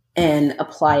and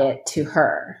apply it to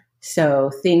her. So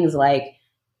things like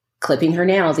clipping her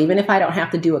nails, even if I don't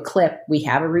have to do a clip, we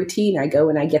have a routine. I go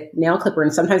and I get the nail clipper,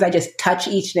 and sometimes I just touch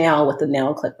each nail with the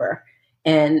nail clipper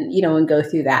and, and go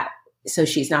through that. So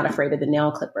she's not afraid of the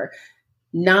nail clipper,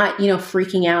 not,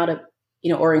 freaking out,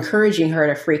 or encouraging her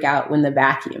to freak out when the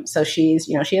vacuum. So she's,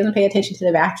 she doesn't pay attention to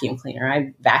the vacuum cleaner.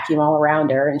 I vacuum all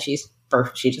around her, and she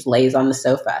just lays on the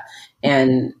sofa,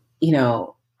 and,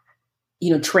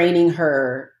 training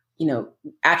her,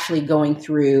 actually going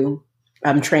through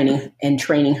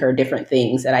training her different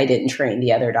things that I didn't train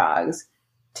the other dogs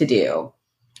to do.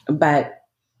 But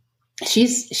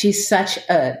she's such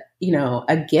a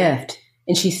gift,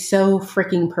 and she's so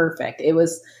freaking perfect. It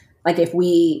was like, if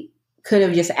we could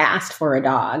have just asked for a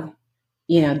dog,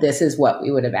 this is what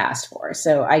we would have asked for.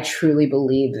 So I truly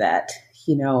believe that,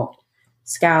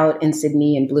 Scout and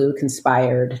Sydney and Blue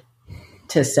conspired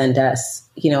to send us,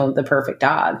 the perfect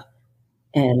dog.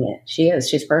 And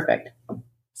she's perfect.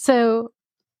 So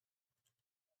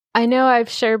I know I've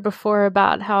shared before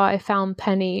about how I found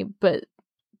Penny, but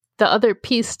the other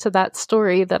piece to that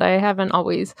story that I haven't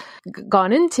always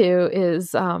gone into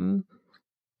is, so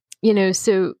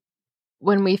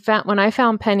when I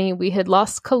found Penny, we had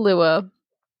lost Kahlua,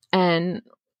 and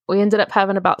we ended up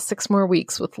having about 6 more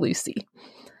weeks with Lucy.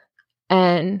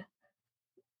 And,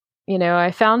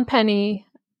 I found Penny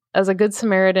as a good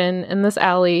Samaritan in this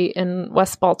alley in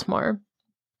West Baltimore.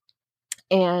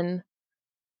 And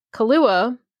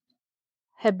Kahlua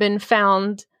had been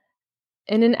found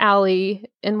in an alley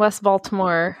in West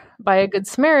Baltimore by a good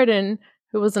Samaritan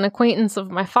who was an acquaintance of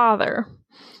my father.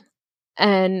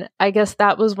 And I guess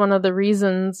that was one of the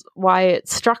reasons why it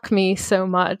struck me so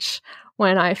much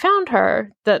when I found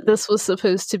her, that this was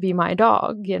supposed to be my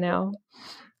dog,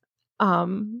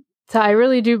 So I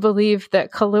really do believe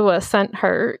that Kahlua sent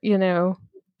her,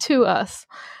 to us,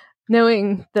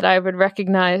 knowing that I would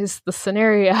recognize the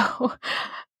scenario,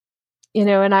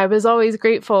 and I was always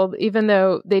grateful, even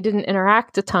though they didn't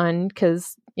interact a ton,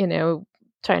 because,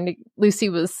 Lucy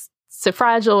was so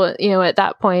fragile, at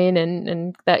that point,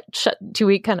 and that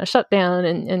 2-week kind of shutdown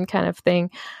and kind of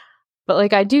thing.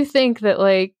 But I do think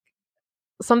that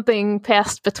something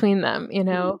passed between them,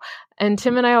 and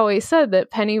Tim and I always said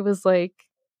that Penny was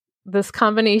this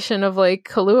combination of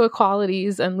Kahlua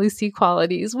qualities and Lucy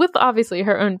qualities, with obviously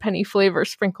her own Penny flavor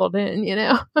sprinkled in,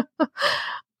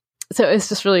 So it's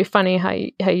just really funny how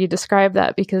you describe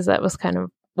that, because that was kind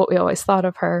of what we always thought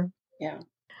of her. Yeah.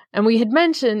 And we had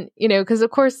mentioned, because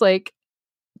of course, 2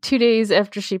 days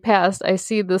after she passed, I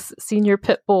see this senior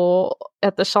pit bull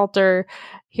at the shelter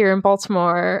here in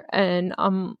Baltimore, and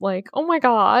I'm like, oh my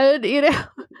God,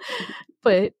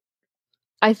 But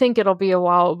I think it'll be a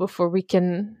while before we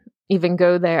can even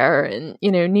go there. And,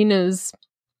 Nina's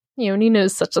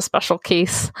such a special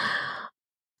case.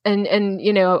 And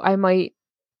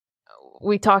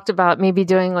we talked about maybe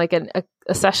doing a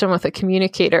session with a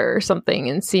communicator or something,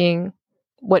 and seeing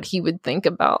what he would think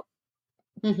about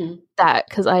that.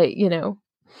 Cause I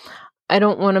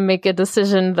don't want to make a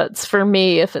decision that's for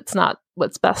me if it's not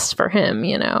what's best for him,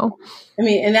 I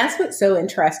mean, and that's what's so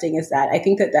interesting, is that I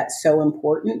think that that's so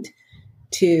important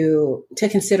to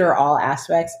consider all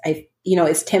aspects.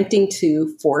 It's tempting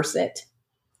to force it,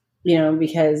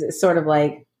 because it's sort of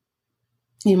like,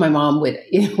 my mom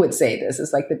would say this.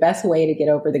 It's like, the best way to get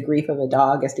over the grief of a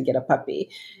dog is to get a puppy.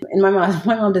 And my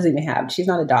mom doesn't even she's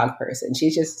not a dog person.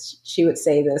 She would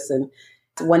say this. And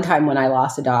one time when I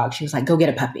lost a dog, she was like, go get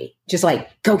a puppy. Just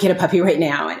go get a puppy right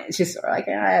now. And it's just sort of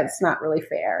it's not really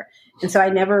fair. And so I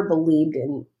never believed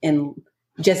in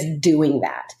just doing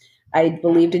that. I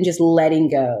believed in just letting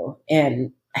go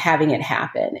and having it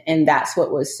happen. And that's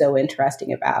what was so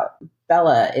interesting about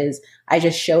Bella, is I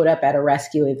just showed up at a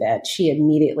rescue event. She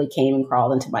immediately came and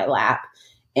crawled into my lap.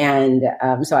 And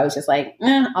so I was just like,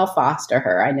 I'll foster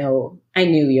her. I knew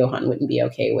Johan wouldn't be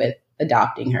okay with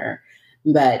adopting her.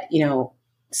 But,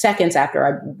 seconds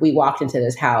after we walked into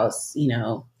this house,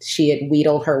 she had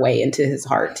wheedled her way into his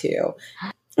heart too.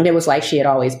 And it was like she had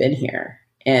always been here.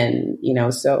 And,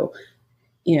 so,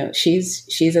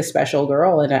 she's a special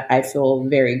girl, and I feel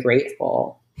very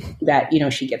grateful that,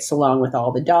 she gets along with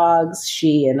all the dogs.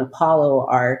 She and Apollo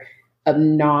are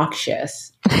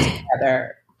obnoxious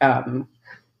together.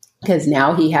 Because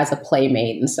now he has a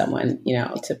playmate and someone,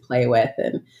 to play with.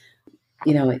 And,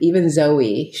 even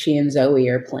Zoe, she and Zoe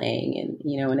are playing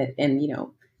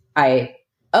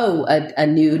a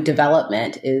new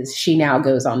development is she now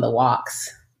goes on the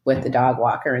walks with the dog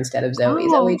walker instead of Zoe.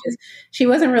 Zoe she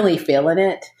wasn't really feeling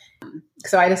it.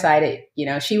 So I decided,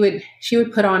 she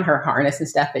would put on her harness and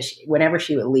stuff, but whenever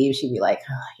she would leave, she'd be like,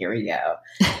 oh, here we go.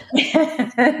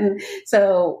 And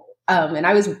so, and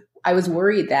I was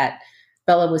worried that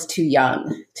Bella was too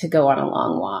young to go on a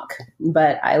long walk,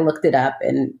 but I looked it up,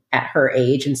 and at her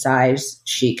age and size,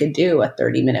 she could do a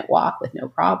 30-minute walk with no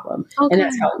problem. Okay. And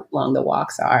that's how long the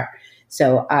walks are.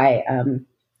 So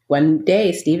one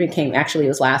day Stephen came, actually it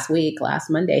was last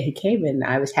Monday, he came and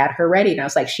I had her ready and I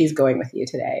was like, she's going with you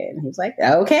today. And he was like,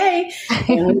 okay.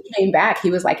 And when he came back, he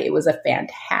was like, it was a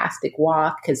fantastic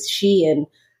walk because she and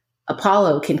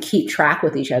Apollo can keep track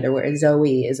with each other, whereas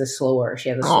Zoe is she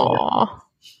has a slower.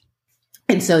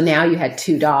 And so now you had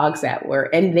two dogs that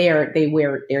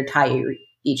they're tire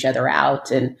each other out.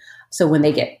 And so when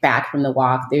they get back from the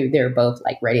walk, they're both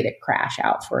like ready to crash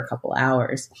out for a couple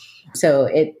hours. So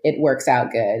it works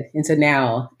out good. And so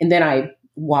then I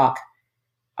walk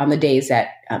on the days that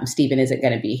Stephen isn't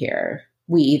going to be here.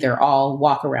 We either all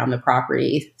walk around the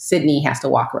property. Sydney has to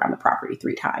walk around the property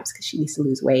 3 times because she needs to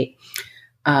lose weight.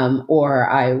 Or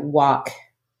I walk,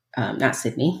 not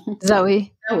Sydney.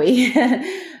 Zoe.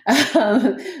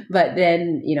 But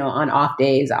then, on off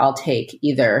days, I'll take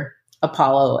either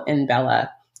Apollo and Bella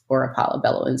or Apollo,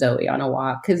 Bella, and Zoe on a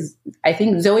walk. Because I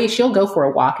think Zoe, she'll go for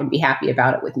a walk and be happy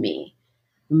about it with me.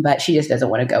 But she just doesn't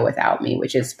want to go without me,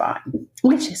 which is fine.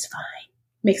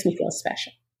 Makes me feel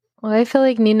special. Well, I feel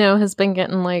like Nino has been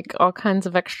getting like all kinds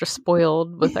of extra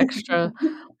spoiled with extra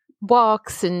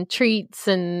walks and treats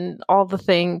and all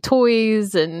the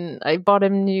toys. And I bought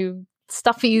him new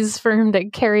stuffies for him to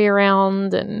carry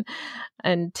around.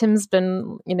 And Tim's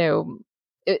been,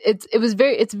 it was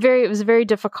very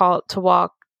difficult to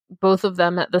walk both of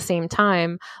them at the same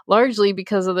time, largely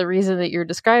because of the reason that you're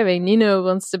describing. Nino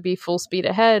wants to be full speed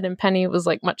ahead and Penny was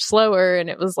like much slower, and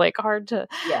it was like hard to,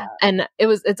 and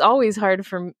it's always hard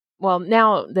for, well,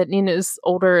 now that Nino's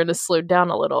older and has slowed down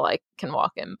a little, I can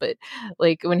walk him. But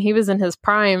like when he was in his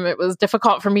prime, it was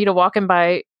difficult for me to walk him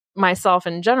by myself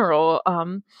in general.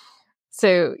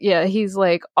 So yeah, he's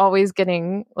like always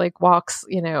getting like walks,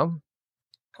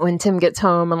 when Tim gets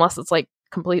home, unless it's like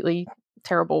completely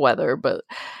terrible weather. But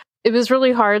it was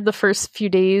really hard the first few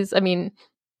days. I mean,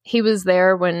 he was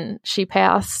there when she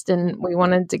passed, and we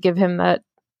wanted to give him that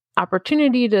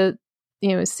opportunity to,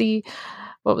 see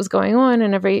what was going on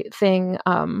and everything.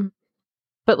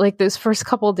 But like those first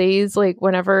couple days, like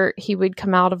whenever he would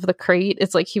come out of the crate,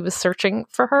 it's like he was searching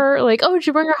for her. Like, oh, did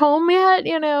you bring her home yet?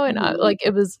 And like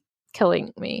it was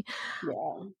killing me.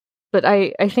 Yeah. But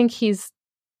I think he's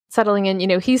settling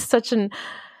in. He's such a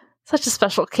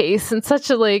special case and such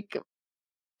a like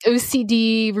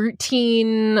OCD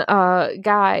routine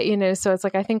guy. So it's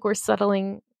like I think we're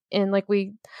settling in. Like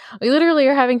we literally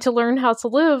are having to learn how to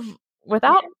live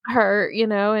without her,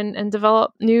 and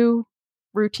develop new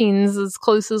routines as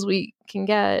close as we can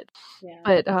get. Yeah.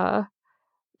 But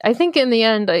I think in the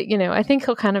end, I think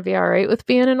he'll kind of be all right with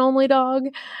being an only dog.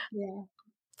 Yeah.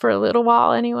 For a little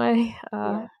while anyway.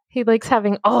 He likes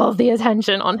having all the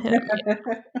attention on him.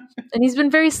 And he's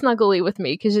been very snuggly with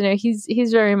me because,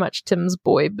 he's very much Tim's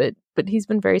boy, but he's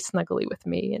been very snuggly with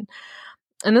me.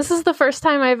 And this is the first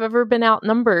time I've ever been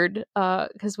outnumbered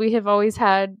because we have always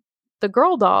had the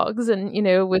girl dogs, and,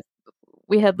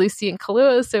 we had Lucy and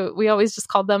Kahlua, so we always just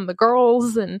called them the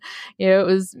girls. And, it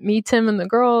was me, Tim, and the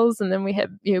girls. And then we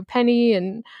had, Penny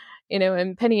and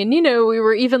Penny and Nino, we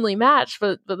were evenly matched,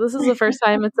 but this is the first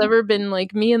time it's ever been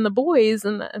like me and the boys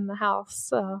in the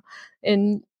house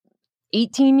in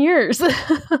 18 years.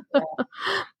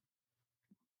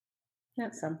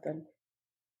 That's something.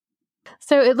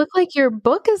 So it looked like your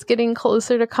book is getting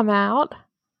closer to come out.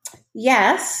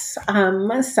 Yes.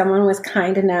 Someone was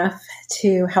kind enough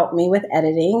to help me with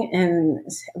editing, and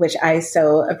which I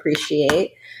so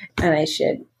appreciate. And I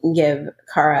should give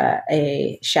Cara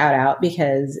a shout out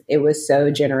because it was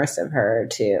so generous of her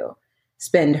to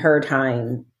spend her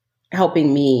time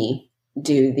helping me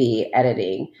do the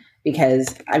editing.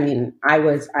 Because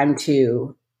I'm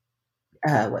too,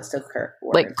 what's the correct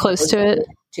word? Like close to it.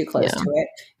 Too close to it.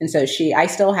 And so I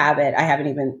still have it. I haven't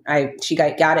even, she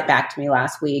got it back to me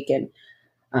last week, and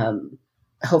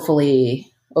hopefully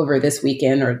over this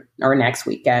weekend or next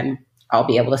weekend, I'll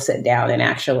be able to sit down and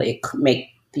actually make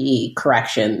the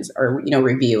corrections or,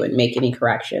 review and make any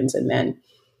corrections. And then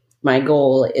my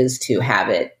goal is to have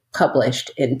it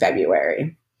published in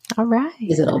February. All right.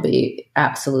 Because it'll be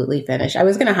absolutely finished. I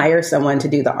was going to hire someone to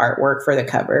do the artwork for the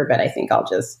cover, but I think I'll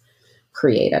just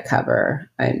create a cover.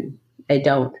 I'm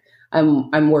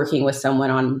working with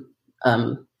someone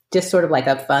on just sort of like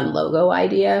a fun logo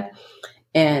idea.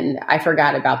 And I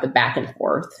forgot about the back and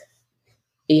forth.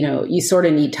 You know, you sort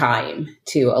of need time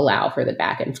to allow for the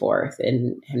back and forth.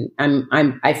 And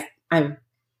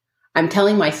I'm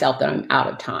telling myself that I'm out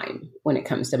of time when it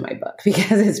comes to my book,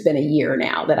 because it's been a year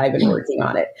now that I've been working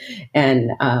on it,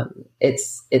 and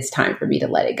it's time for me to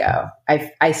let it go.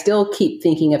 I still keep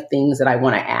thinking of things that I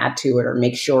want to add to it or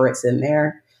make sure it's in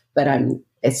there, but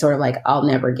it's sort of like I'll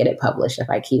never get it published if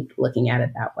I keep looking at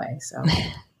it that way. So.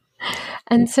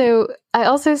 And so I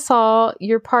also saw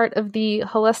you're part of the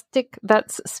Holistic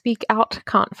Vets Speak Out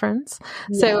conference.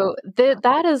 Yeah. So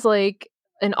that is like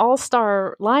an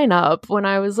all-star lineup. When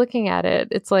I was looking at it,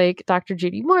 it's like Dr.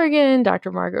 Judy Morgan,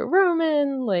 Dr. Margot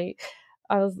Roman, like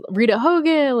Rita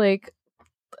Hogan, like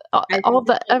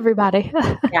everybody.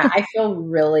 Yeah, I feel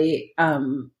really,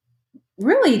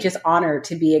 really just honored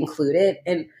to be included.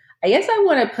 And I guess I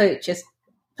want to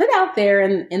put out there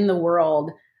in the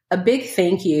world a big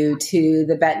thank you to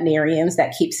the veterinarians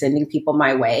that keep sending people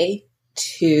my way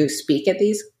to speak at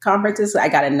these conferences. I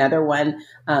got another one.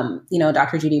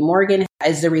 Dr. Judy Morgan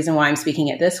is the reason why I'm speaking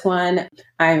at this one.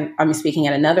 I'm speaking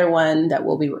at another one that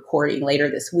we'll be recording later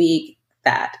this week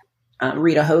that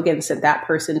Rita Hogan sent that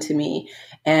person to me.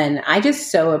 And I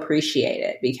just so appreciate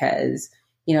it because,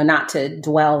 not to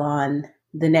dwell on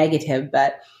the negative,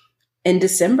 but in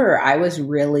December, I was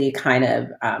really kind of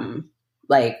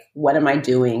like, what am I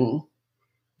doing?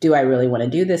 Do I really want to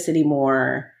do this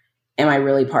anymore? Am I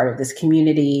really part of this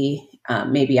community?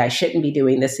 Maybe I shouldn't be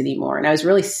doing this anymore. And I was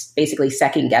really basically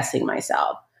second guessing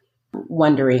myself,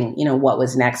 wondering, what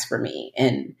was next for me.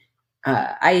 And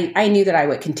I knew that I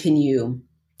would continue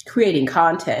creating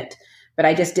content, but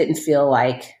I just didn't feel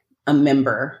like a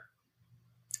member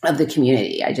of the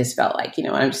community. I just felt like,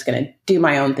 I'm just going to do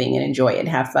my own thing and enjoy it and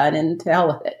have fun and to hell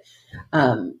with it.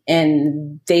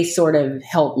 And they sort of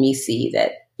helped me see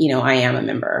that, I am a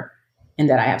member and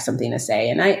that I have something to say.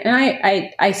 And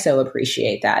I so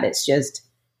appreciate that. It's just,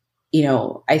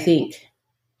 I think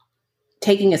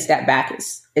taking a step back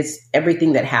is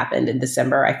everything that happened in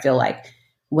December, I feel like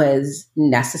was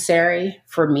necessary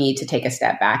for me to take a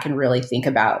step back and really think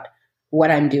about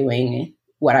what I'm doing,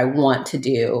 what I want to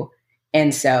do.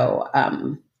 And so,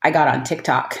 I got on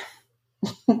TikTok.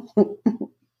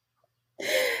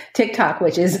 TikTok,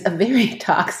 which is a very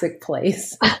toxic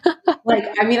place.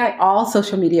 All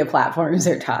social media platforms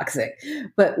are toxic,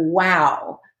 but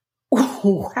wow.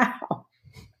 The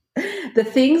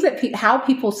things that how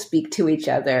people speak to each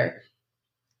other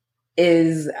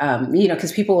is,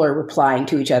 because people are replying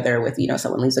to each other with,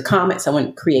 someone leaves a comment,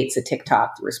 someone creates a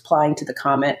TikTok replying to the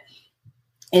comment.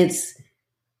 It's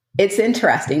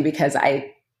interesting because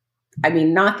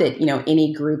not that,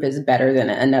 any group is better than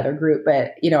another group,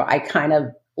 but, I kind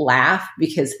of laugh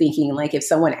because thinking like if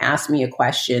someone asked me a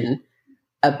question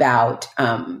about,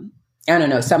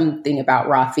 something about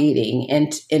raw feeding,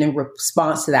 and in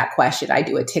response to that question, I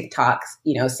do a TikTok,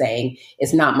 saying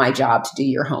it's not my job to do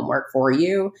your homework for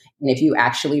you. And if you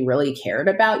actually really cared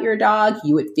about your dog,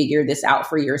 you would figure this out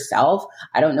for yourself.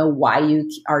 I don't know why you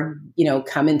are,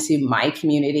 coming to my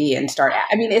community and start.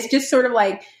 It's just sort of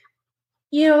like,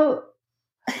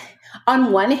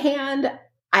 on one hand,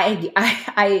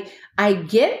 I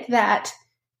get that,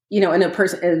 and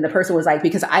the person was like,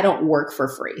 because I don't work for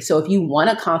free. So if you want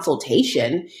a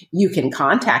consultation, you can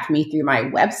contact me through my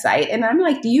website. And I'm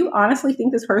like, do you honestly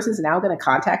think this person's now going to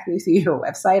contact me through your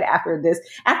website after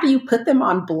you put them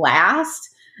on blast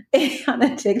on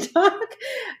a TikTok?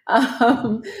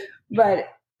 But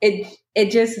it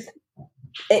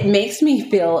makes me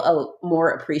feel more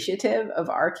appreciative of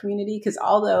our community, because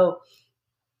although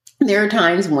there are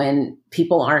times when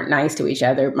people aren't nice to each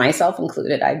other, myself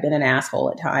included, I've been an asshole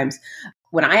at times.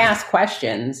 When I ask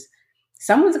questions,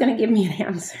 someone's going to give me an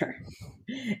answer.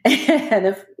 And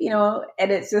if,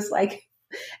 and it's just like,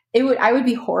 I would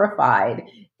be horrified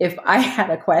if I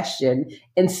had a question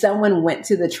and someone went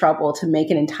to the trouble to make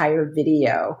an entire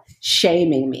video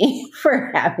shaming me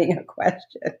for having a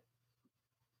question.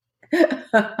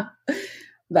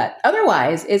 But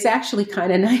otherwise, it's actually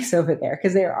kind of nice over there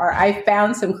because I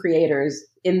found some creators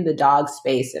in the dog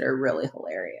space that are really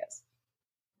hilarious.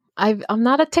 I'm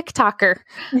not a TikToker.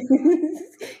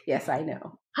 Yes, I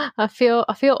know. I feel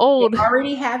old. They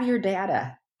already have your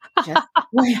data.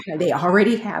 They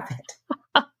already have it.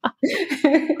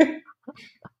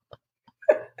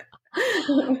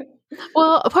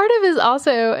 Well, a part of it is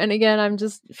also, and again, I'm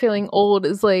just feeling old,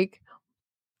 is like,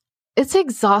 it's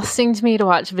exhausting to me to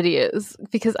watch videos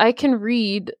because I can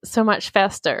read so much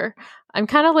faster. I'm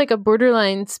kind of like a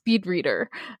borderline speed reader.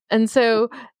 And so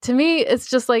to me, it's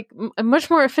just like a much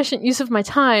more efficient use of my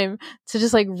time to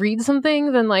just like read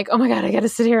something than like, oh my God, I got to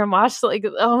sit here and watch, like,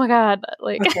 oh my God.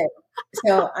 Like, Okay.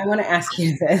 So I want to ask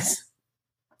you this.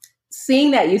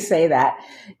 Seeing that you say that,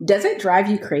 does it drive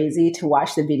you crazy to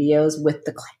watch the videos with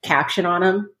the caption on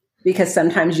them? Because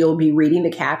sometimes you'll be reading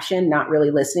the caption, not really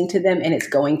listening to them, and it's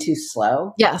going too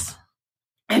slow. yes.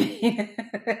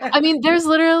 I mean, there's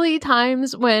literally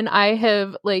times when I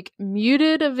have like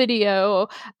muted a video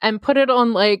and put it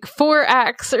on like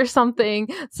 4x or something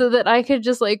so that I could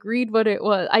just like read what it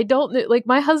was. I don't like,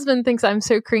 my husband thinks I'm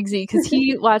so crazy because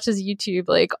he watches YouTube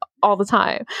like all the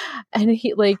time, and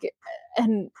he like,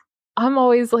 and I'm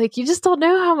always like, you just don't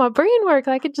know how my brain works.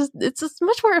 It's just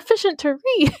much more efficient to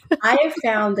read. I have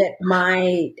found that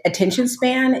my attention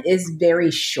span is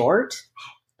very short.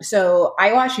 So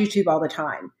I watch YouTube all the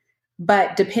time.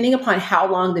 But depending upon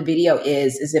how long the video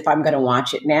is if I'm going to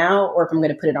watch it now or if I'm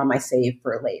going to put it on my save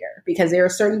for later. Because there are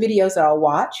certain videos that I'll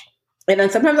watch. And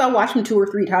then sometimes I'll watch them 2 or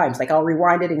 3 times. Like I'll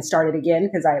rewind it and start it again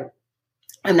because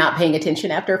I'm not paying attention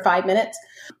after 5 minutes.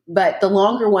 But the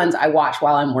longer ones I watch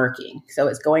while I'm working. So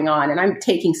it's going on and I'm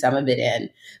taking some of it in.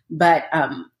 But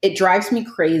it drives me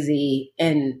crazy.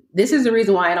 And this is the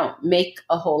reason why I don't make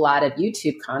a whole lot of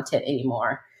YouTube content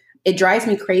anymore. It drives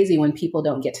me crazy when people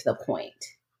don't get to the point.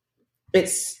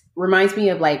 It's reminds me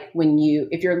of like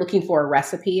if you're looking for a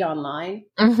recipe online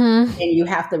and you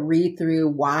have to read through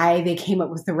why they came up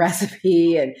with the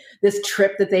recipe and this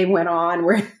trip that they went on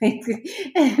where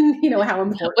and you know how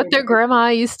important what their grandma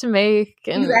used to make.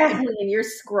 And exactly. And you're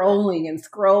scrolling and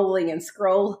scrolling and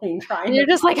scrolling and you're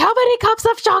just like, how many cups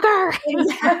of sugar?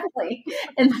 Exactly.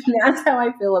 And that's how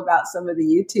I feel about some of the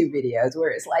YouTube videos where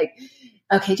it's like,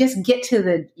 okay, just get to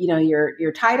the,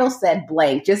 your title said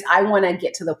blank. Just, I want to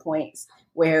get to the points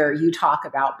where you talk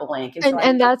about blank.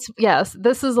 And that's, yes,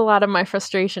 this is a lot of my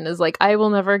frustration is like, I will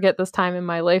never get this time in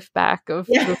my life back of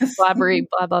this blabbery,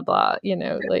 blah, blah, blah,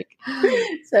 like.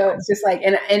 So it's just like,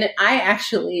 and I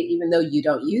actually, even though you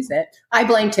don't use it, I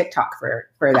blame TikTok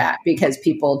for that because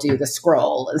people do the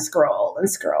scroll and scroll and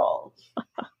scroll.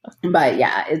 But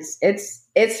yeah,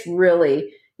 it's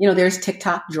really, there's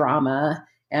TikTok drama.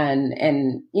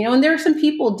 And there are some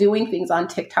people doing things on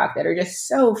TikTok that are just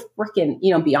so freaking,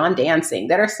 beyond dancing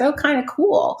that are so kind of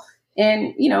cool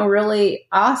and, really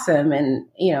awesome. And,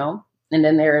 and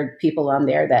then there are people on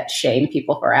there that shame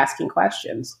people for asking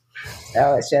questions.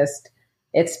 So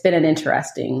it's been an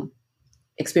interesting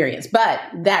experience. But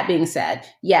that being said,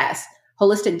 yes,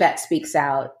 Holistic Vet Speaks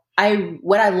Out.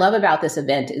 What I love about this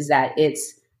event is that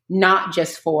it's not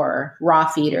just for raw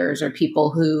feeders or people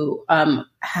who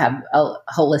have a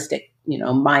holistic,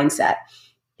 mindset.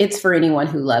 It's for anyone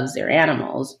who loves their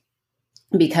animals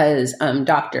because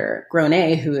Dr.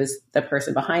 Groene, who is the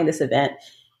person behind this event,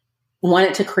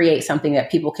 wanted to create something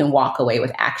that people can walk away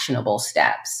with actionable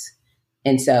steps.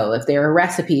 And so if there are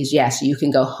recipes, yes, you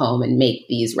can go home and make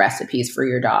these recipes for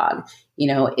your dog.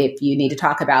 If you need to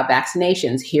talk about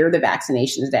vaccinations, here are the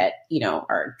vaccinations that,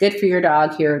 are good for your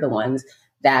dog. Here are the ones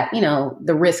that,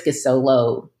 the risk is so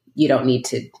low, you don't need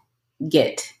to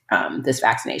get this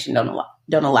vaccination.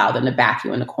 Don't allow them to back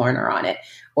you in the corner on it.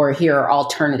 Or here are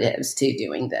alternatives to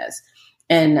doing this.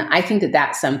 And I think that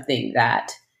that's something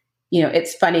that,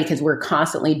 it's funny because we're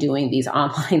constantly doing these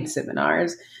online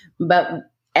seminars, but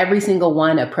every single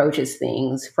one approaches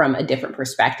things from a different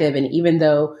perspective. And even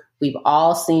though we've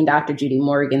all seen Dr. Judy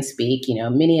Morgan speak,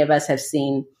 many of us have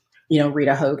seen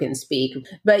Rita Hogan speak.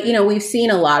 But, we've seen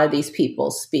a lot of these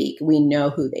people speak. We know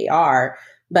who they are.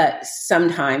 But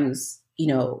sometimes,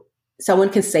 someone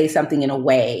can say something in a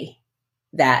way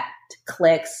that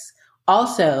clicks.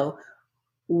 Also,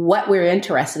 what we're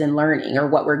interested in learning or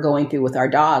what we're going through with our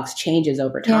dogs changes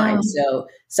over time. Yeah. So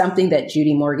something that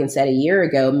Judy Morgan said a year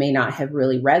ago may not have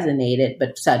really resonated,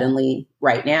 but suddenly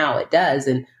right now it does.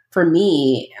 And for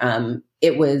me,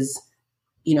 it was,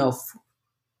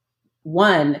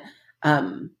 one,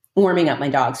 warming up my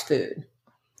dog's food.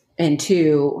 And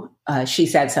 2, she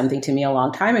said something to me a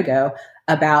long time ago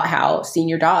about how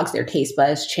senior dogs, their taste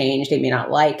buds change. They may not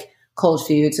like cold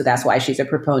food. So that's why she's a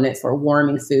proponent for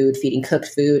warming food, feeding cooked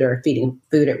food or feeding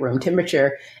food at room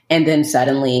temperature. And then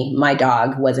suddenly my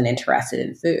dog wasn't interested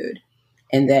in food.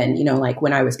 And then, like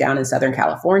when I was down in Southern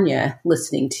California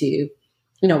listening to,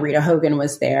 Rita Hogan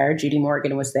was there, Judy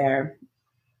Morgan was there,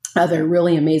 other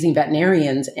really amazing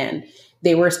veterinarians. And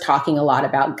they were talking a lot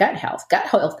about gut health. Gut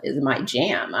health is my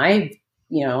jam. I've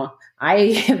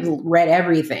I have read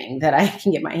everything that I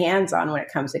can get my hands on when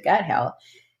it comes to gut health.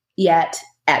 Yet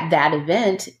at that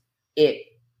event, it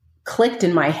clicked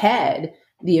in my head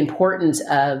the importance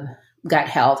of gut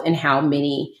health and how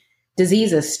many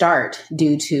diseases start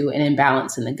due to an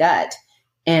imbalance in the gut.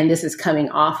 And this is coming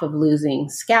off of losing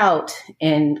Scout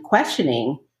and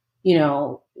questioning,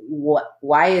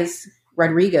 why is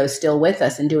Rodrigo still with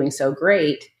us and doing so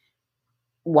great?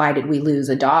 Why did we lose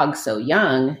a dog so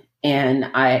young? And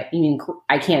I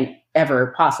can't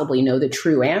ever possibly know the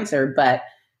true answer, but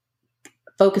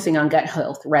focusing on gut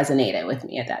health resonated with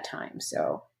me at that time.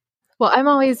 So, well, I'm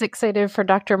always excited for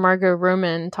Dr. Margot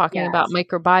Roman talking about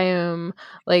microbiome.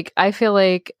 Like, I feel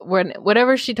like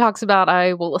whatever she talks about,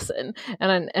 I will listen.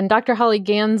 And Dr. Holly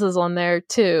Gans is on there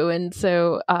too. And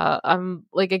so I'm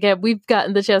like, again, we've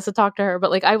gotten the chance to talk to her,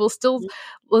 but like, I will still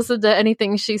listen to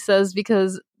anything she says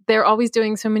because they're always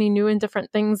doing so many new and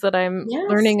different things that I'm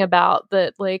learning about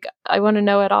that, like, I want to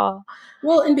know it all.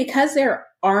 Well, and because there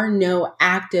are no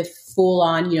active,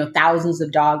 full-on, thousands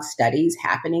of dog studies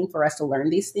happening for us to learn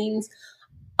these things,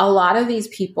 a lot of these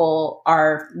people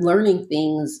are learning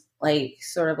things like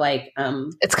sort of like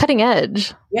it's cutting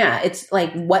edge. Yeah, it's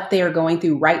like what they are going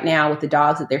through right now with the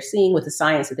dogs that they're seeing, with the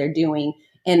science that they're doing,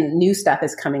 and new stuff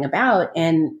is coming about.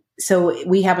 And so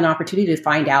we have an opportunity to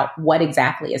find out what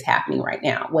exactly is happening right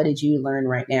now. What did you learn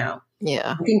right now?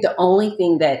 Yeah. I think the only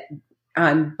thing that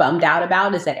I'm bummed out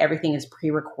about is that everything is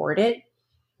pre-recorded.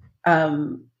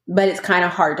 But it's kind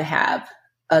of hard to have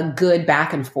a good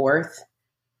back and forth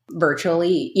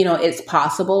virtually. It's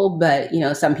possible, but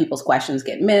some people's questions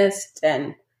get missed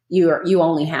and you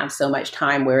only have so much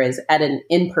time. Whereas at an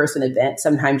in-person event,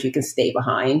 sometimes you can stay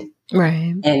behind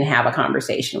and have a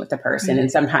conversation with the person.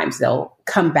 And sometimes they'll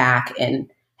come back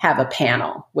and have a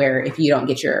panel where if you don't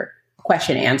get your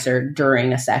question answered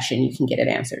during a session, you can get it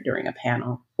answered during a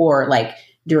panel, or like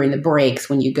during the breaks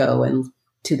when you go and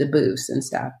to the booths and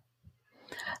stuff.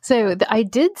 So I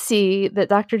did see that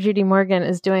Dr. Judy Morgan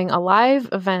is doing a live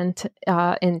event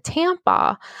in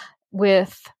Tampa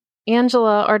with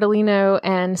Angela Ardolino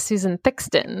and Susan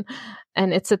Thixton,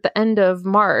 and it's at the end of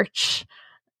March.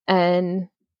 And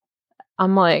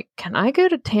I'm like, can I go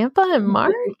to Tampa in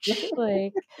March?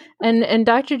 And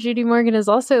Dr. Judy Morgan is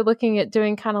also looking at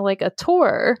doing kind of like a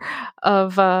tour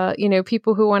of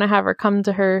people who want to have her come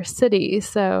to her city.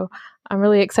 So I'm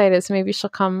really excited. So maybe she'll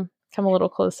come a little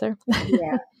closer.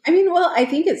 Yeah. I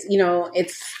think it's,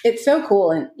 it's so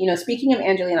cool. And, speaking of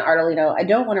Angelina Ardolino, I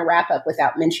don't want to wrap up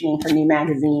without mentioning her new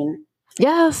magazine.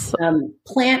 Yes.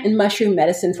 Plant and Mushroom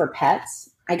Medicine for Pets.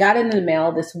 I got it in the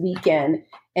mail this weekend.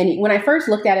 And when I first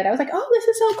looked at it, I was like, oh, this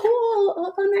is so cool.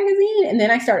 A fun magazine. And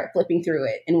then I started flipping through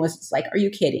it and was just like, are you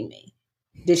kidding me?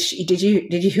 Did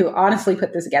you honestly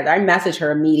put this together? I messaged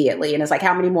her immediately and it's like,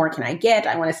 how many more can I get?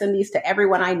 I want to send these to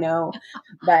everyone I know.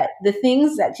 But the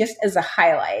things that just as a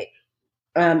highlight,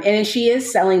 and she is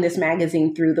selling this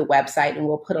magazine through the website, and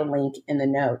we'll put a link in the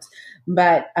notes.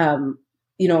 But,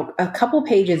 a couple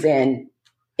pages in,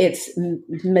 it's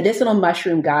Medicinal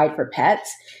Mushroom Guide for Pets.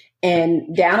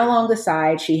 And down along the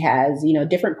side, she has,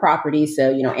 different properties.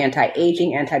 So,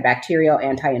 anti-aging, antibacterial,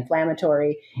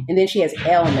 anti-inflammatory. And then she has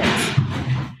ailments.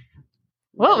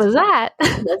 What was that?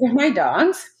 Those are my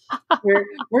dogs.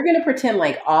 We're going to pretend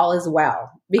like all is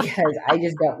well because I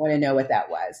just don't want to know what that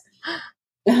was.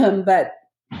 But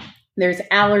there's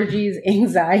allergies,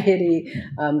 anxiety,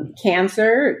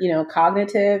 cancer,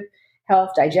 cognitive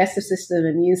health, digestive system,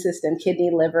 immune system, kidney,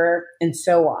 liver, and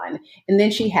so on. And then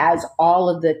she has all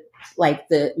of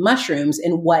the mushrooms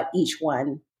and what each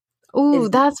one. Ooh,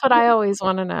 that's what I always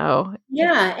want to know.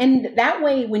 Yeah. And that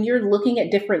way, when you're looking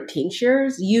at different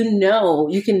tinctures,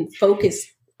 you can focus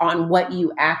on what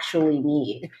you actually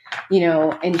need,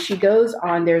 and she goes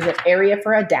on, there's an area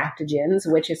for adaptogens,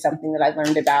 which is something that I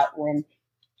learned about when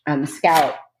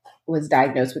Scout was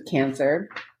diagnosed with cancer.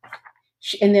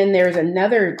 And then there's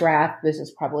another graph, this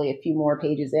is probably a few more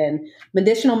pages in,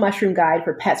 Medicinal Mushroom Guide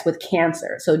for Pets with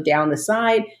Cancer. So down the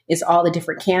side is all the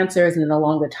different cancers, and then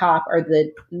along the top are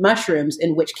the mushrooms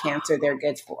and which cancer they're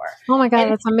good for. Oh my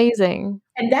God, that's amazing.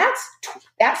 And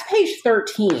that's page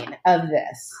 13 of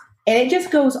this. And it just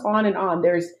goes on and on.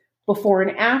 There's before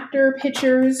and after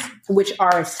pictures, which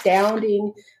are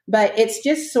astounding, but it's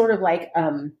just sort of like,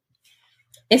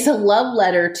 it's a love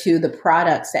letter to the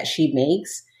products that she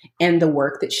makes and the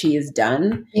work that she has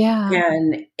done. Yeah.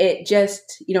 And it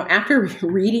just, after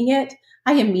reading it,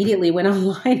 I immediately went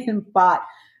online and bought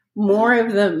more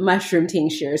of the mushroom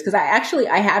tinctures, because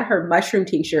I had her mushroom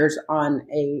tinctures on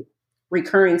a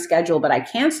recurring schedule, but I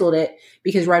canceled it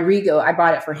because Rodrigo, I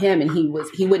bought it for him and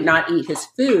he would not eat his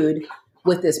food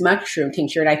with this mushroom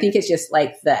tincture. And I think it's just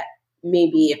like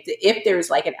maybe if there's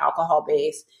like an alcohol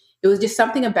base, it was just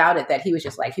something about it that he was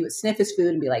just like, he would sniff his food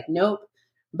and be like, nope.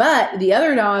 But the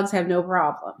other dogs have no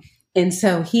problem. And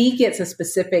so he gets a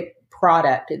specific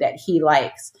product that he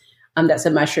likes. That's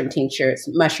a mushroom tincture. It's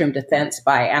Mushroom Defense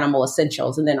by Animal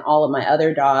Essentials. And then all of my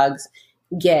other dogs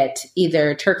get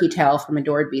either turkey tail from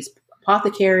Adored Beast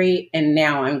Apothecary. And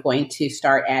now I'm going to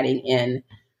start adding in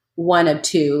one of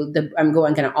two. I'm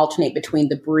going to alternate between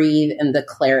the Breathe and the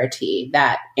Clarity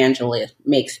that Angela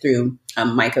makes through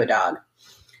Myco Dog.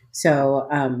 So,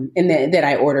 and then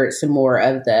I ordered some more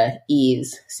of the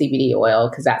Ease CBD oil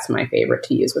because that's my favorite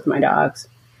to use with my dogs.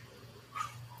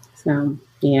 So,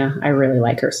 yeah, I really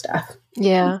like her stuff.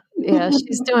 Yeah,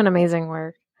 she's doing amazing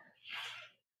work.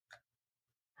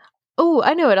 Oh,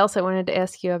 I know what else I wanted to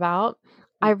ask you about.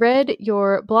 I read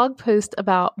your blog post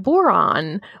about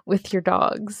boron with your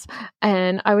dogs,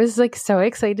 and I was like so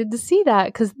excited to see that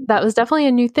because that was definitely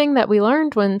a new thing that we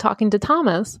learned when talking to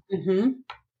Thomas. Mm-hmm.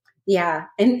 Yeah.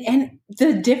 And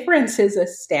the difference is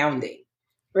astounding.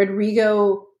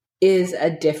 Rodrigo is a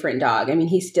different dog. I mean,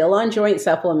 he's still on joint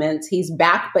supplements. He's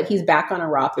back, but he's back on a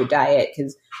raw food diet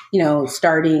because,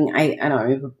 starting, I don't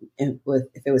know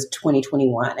if it was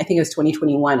 2021. I think it was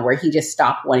 2021 where he just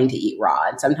stopped wanting to eat raw.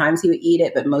 And sometimes he would eat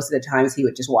it, but most of the times he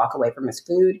would just walk away from his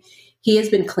food. He has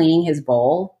been cleaning his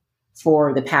bowl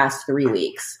for the past 3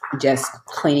 weeks, just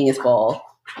cleaning his bowl.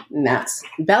 And that's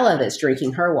Bella that's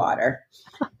drinking her water.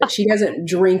 But she doesn't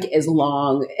drink as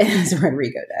long as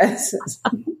Rodrigo does.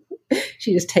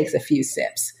 She just takes a few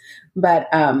sips. But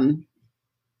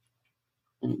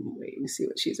wait and see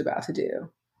what she's about to do.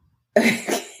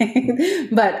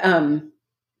 But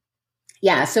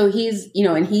yeah, so he's,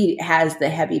 and he has the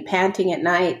heavy panting at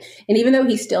night. And even though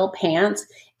he still pants,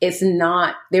 it's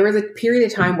not, there was a period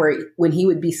of time where when he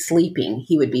would be sleeping,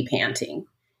 he would be panting.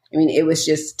 I mean, it was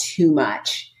just too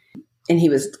much. And he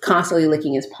was constantly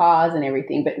licking his paws and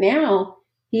everything. But now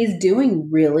he's doing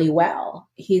really well.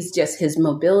 His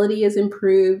mobility is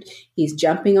improved. He's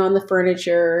jumping on the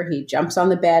furniture. He jumps on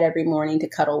the bed every morning to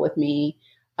cuddle with me.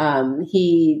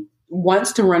 He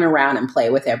wants to run around and play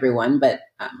with everyone, but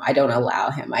I don't allow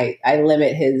him. I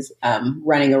limit his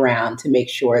running around to make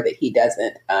sure that he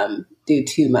doesn't do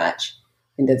too much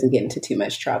and doesn't get into too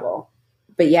much trouble.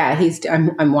 But yeah,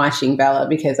 I'm watching Bella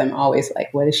because I'm always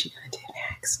like, what is she going to do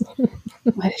next?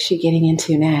 What is she getting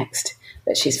into next?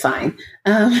 But she's fine.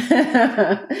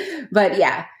 But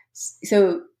yeah,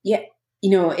 so yeah,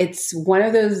 it's one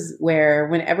of those where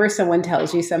whenever someone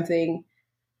tells you something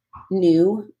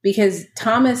new, because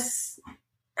Thomas,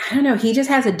 I don't know, he just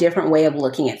has a different way of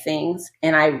looking at things.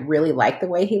 And I really like the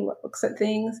way he looks at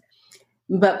things.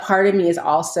 But part of me is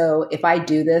also, if I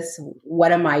do this,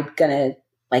 what am I going to,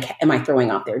 am I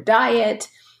throwing off their diet?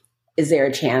 Is there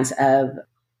a chance of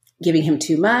giving him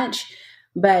too much?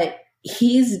 But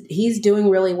he's doing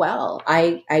really well.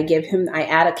 I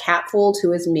add a capful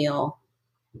to his meal,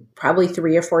 probably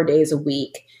 3 or 4 days a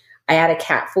week. I add a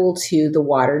capful to the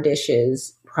water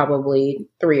dishes, probably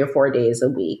 3 or 4 days a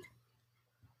week.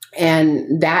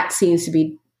 And that seems to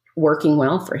be working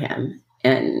well for him.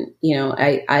 And,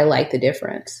 I like the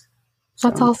difference. So.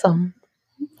 That's awesome.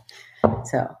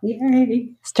 So,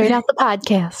 yay. Straight out the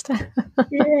podcast.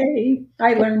 Yay.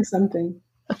 I learned something.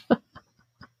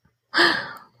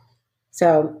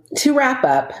 So to wrap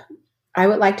up, I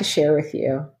would like to share with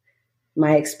you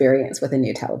my experience with a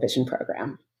new television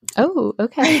program. Oh,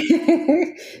 okay.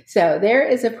 So there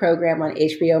is a program on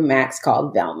HBO Max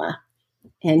called Velma.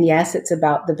 And yes, it's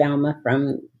about the Velma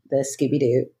from the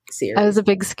Scooby-Doo series. I was a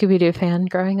big Scooby-Doo fan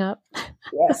growing up.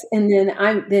 Yes. And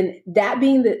then that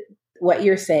being what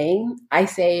you're saying, I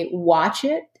say, watch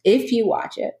it. If you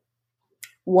watch it,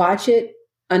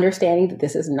 understanding that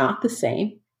this is not the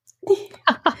same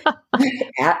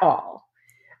at all.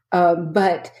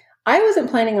 But I wasn't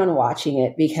planning on watching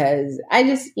it because I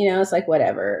just, it's like,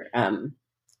 whatever.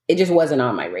 It just wasn't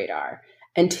on my radar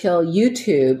until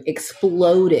YouTube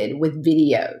exploded with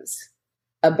videos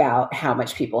about how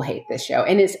much people hate this show.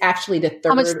 And it's actually the third.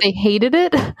 How much they hated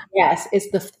it? Yes. It's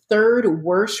the third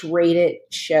worst rated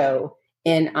show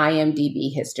in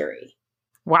IMDb history.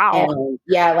 Wow. And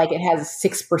yeah, it has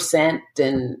 6%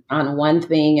 and on one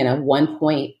thing and a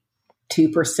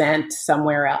 1.2%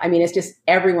 somewhere else. I mean, it's just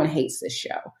everyone hates this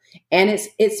show. And it's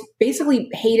basically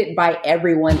hated by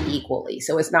everyone equally.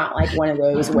 So it's not like one of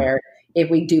those where if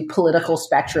we do political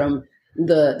spectrum,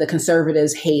 the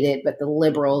conservatives hate it, but the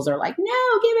liberals are like,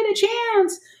 no, give it a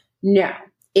chance. No,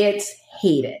 it's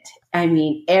hated. I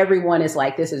mean, everyone is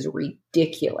like, this is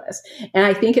ridiculous. And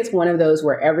I think it's one of those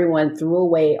where everyone threw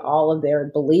away all of their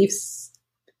beliefs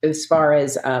as far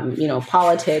as,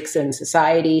 politics and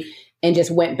society and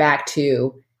just went back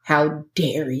to how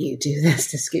dare you do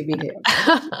this to Scooby-Doo?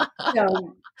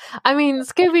 So, I mean,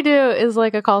 Scooby-Doo is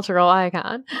like a cultural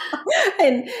icon.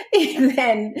 and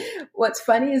then what's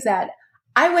funny is that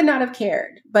I would not have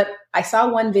cared, but I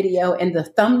saw one video and the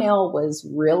thumbnail was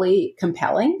really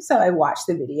compelling. So I watched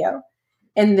the video,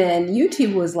 and then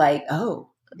YouTube was like, oh,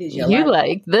 did you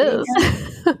like this?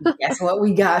 Guess what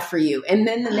we got for you? And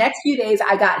then the next few days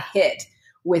I got hit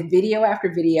with video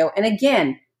after video. And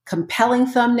again, compelling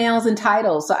thumbnails and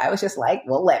titles. So I was just like,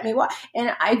 well, let me watch.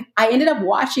 And I ended up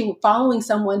following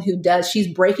someone who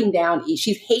she's breaking down,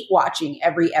 she's hate watching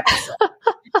every episode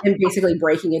and basically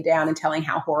breaking it down and telling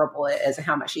how horrible it is and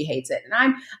how much she hates it.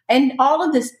 And all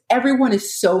of this, everyone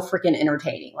is so freaking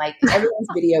entertaining. Like everyone's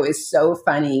video is so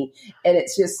funny. And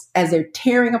it's just as they're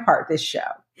tearing apart this show.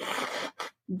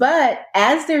 But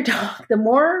as they're talking, the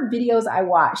more videos I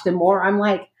watch, the more I'm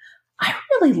like, I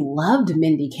really loved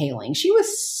Mindy Kaling. She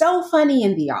was so funny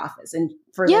in The Office. And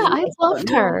I loved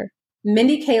her.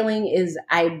 Mindy Kaling is,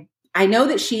 I know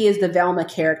that she is the Velma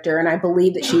character, and I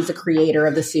believe that she's the creator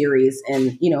of the series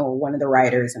and, one of the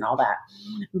writers and all that.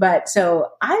 But so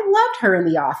I loved her in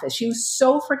The Office. She was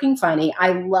so freaking funny.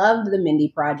 I loved the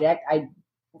Mindy Project. I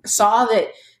saw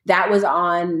that was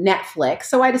on Netflix.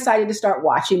 So I decided to start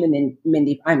watching the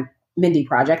Mindy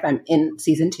Project. I'm in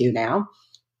season 2 now.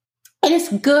 And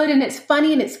it's good and it's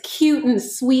funny and it's cute and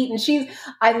sweet. And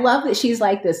I love that she's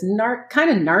like this kind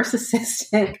of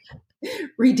narcissistic,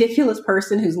 ridiculous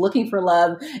person who's looking for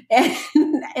love. And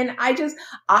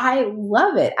I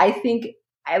love it. I think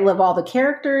I love all the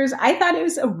characters. I thought it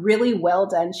was a really well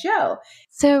done show.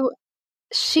 So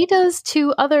she does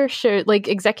 2 other shows, like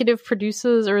executive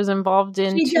produces or is involved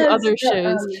in 2 other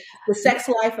shows. The Sex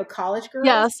Life of College Girls.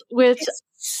 Yes, which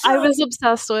I was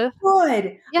obsessed with.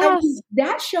 Good. Yes.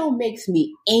 That show makes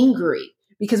me angry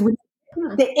because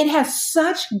it has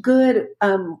such good,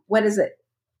 what is it?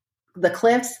 The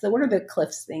cliffs? What are the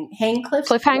cliffs thing? Hang cliffs?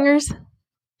 Cliffhangers?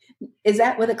 Is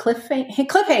that with a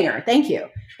cliffhanger? Thank you.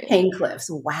 Hang cliffs.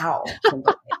 Wow.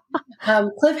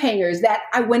 Cliffhangers that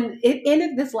when it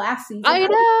ended this last season. I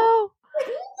know.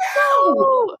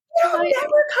 No, it'll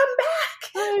never come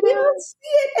back. We don't see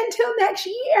it until next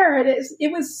year.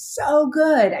 It was so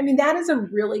good. I mean, that is a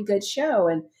really good show.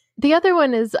 And the other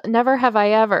one is Never Have I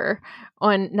Ever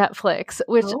on Netflix,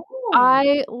 which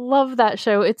I love that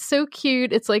show. It's so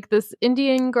cute. It's like this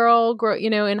Indian girl,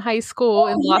 in high school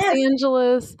in Los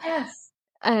Angeles. Yes.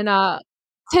 And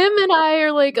Tim and I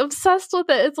are like obsessed with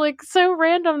it. It's like so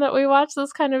random that we watch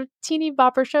this kind of teeny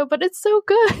bopper show, but it's so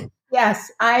good.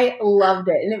 Yes, I loved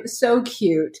it. And it was so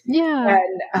cute. Yeah.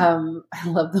 And I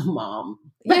love the mom.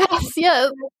 Yes. And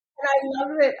I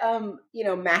love that,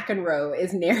 McEnroe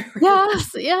is narrating.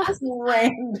 Yes. It's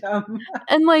random.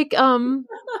 And like,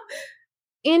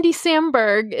 Andy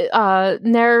Samberg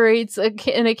narrates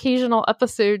an occasional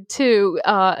episode too,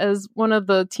 as one of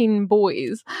the teen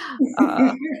boys.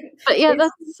 But yeah,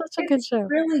 that's such a good show.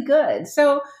 Really good.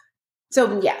 So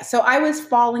I was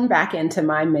falling back into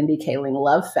my Mindy Kaling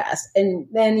love fest, and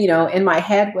then in my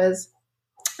head was,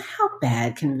 how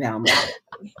bad can Velma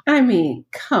be? I mean,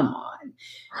 come on.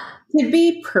 To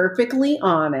be perfectly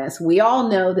honest, we all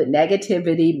know that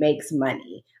negativity makes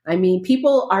money. I mean,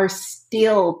 people are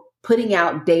still putting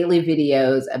out daily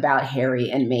videos about Harry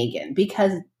and Meghan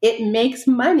because it makes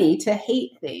money to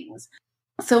hate things.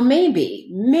 So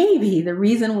maybe the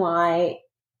reason why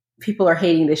people are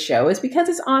hating this show is because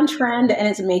it's on trend and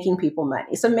it's making people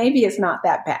money. So maybe it's not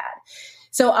that bad.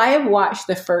 So I have watched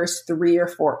the first 3 or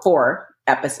 4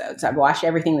 episodes. I've watched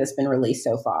everything that's been released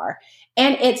so far,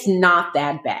 and it's not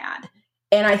that bad.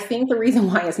 And I think the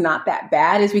reason why it's not that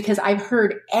bad is because I've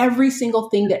heard every single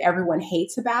thing that everyone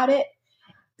hates about it.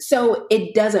 So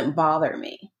it doesn't bother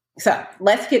me. So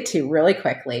let's get to really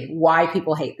quickly why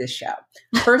people hate this show.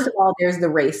 First of all, there's the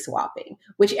race swapping,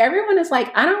 which everyone is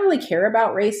like, I don't really care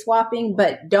about race swapping,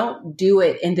 but don't do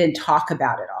it and then talk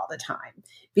about it all the time,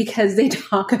 because they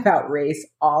talk about race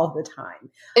all the time.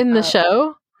 In the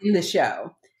show? In the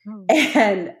show. Oh.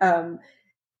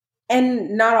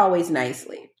 And not always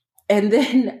nicely. And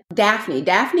then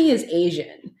Daphne is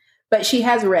Asian, but she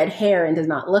has red hair and does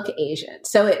not look Asian.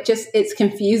 So it's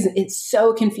confusing. It's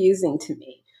so confusing to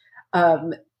me.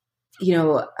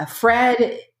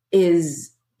 Fred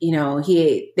is,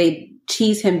 they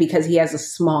tease him because he has a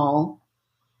small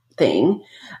thing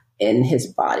in his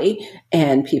body,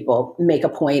 and people make a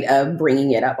point of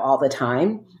bringing it up all the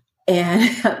time. And,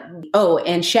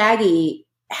 and Shaggy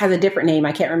has a different name.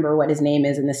 I can't remember what his name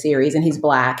is in the series, and he's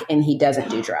black and he doesn't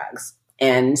do drugs.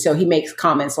 And so he makes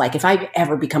comments like, if I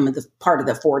ever become the part of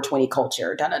the 420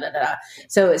 culture, da da da da.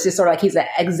 So it's just sort of like he's the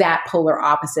exact polar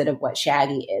opposite of what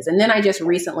Shaggy is. And then I just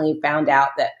recently found out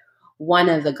that one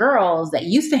of the girls that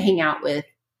used to hang out with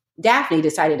Daphne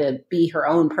decided to be her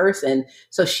own person.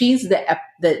 So she's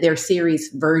their series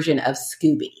version of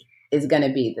Scooby is going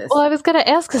to be this. Well, I was going to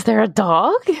ask, is there a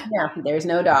dog? Yeah, there's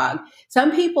no dog.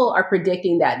 Some people are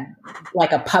predicting that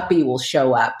like a puppy will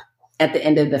show up at the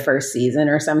end of the first season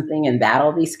or something, and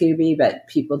that'll be Scooby, but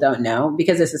people don't know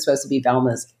because this is supposed to be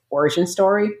Velma's origin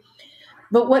story.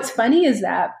 But what's funny is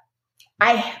that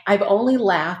I've only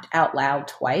laughed out loud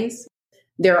twice.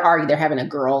 They're having a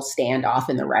girl standoff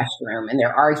in the restroom and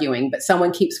they're arguing, but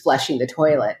someone keeps flushing the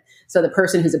toilet. So the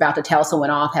person who's about to tell someone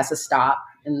off has to stop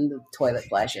and the toilet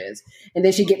flushes. And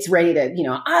then she gets ready to,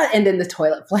 and then the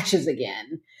toilet flushes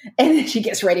again. And then she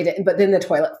gets ready to, but then the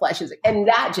toilet flushes. And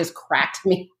that just cracked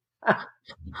me.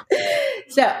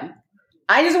 So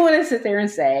I just want to sit there and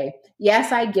say,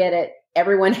 yes, I get it.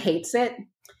 Everyone hates it.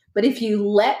 But if you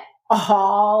let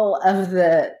all of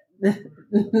the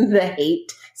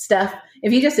hate stuff,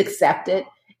 if you just accept it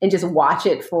and just watch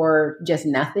it for just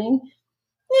nothing,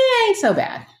 it ain't so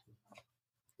bad.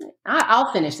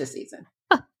 I'll finish the season.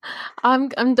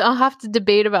 I'll have to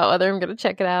debate about whether I'm going to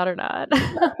check it out or not.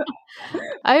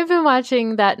 I've been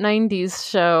watching that 90s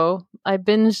show. I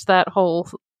binged that whole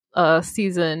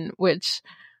season, which,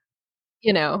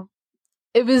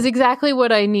 it was exactly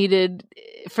what I needed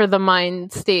for the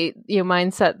mindset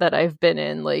that I've been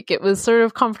in. Like, it was sort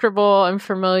of comfortable and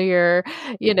familiar,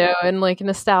 and like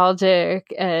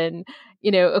nostalgic. And,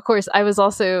 of course, I was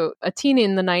also a teen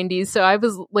in the 90s. So I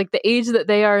was like, the age that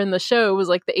they are in the show was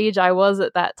like the age I was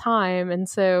at that time. And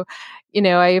so,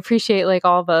 I appreciate like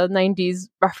all the 90s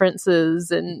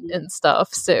references and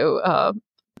stuff. So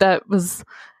that was,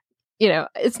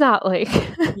 it's not like,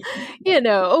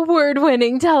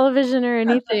 award-winning television or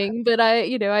anything, but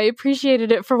I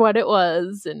appreciated it for what it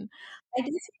was. And I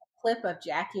did see a clip of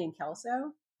Jackie and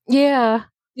Kelso. Yeah.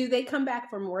 Do they come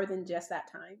back for more than just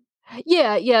that time?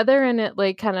 Yeah, they're in it,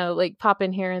 like kind of like pop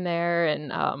in here and there,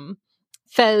 and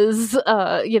Fez,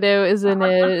 is in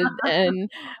it, and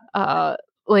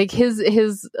like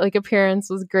his like appearance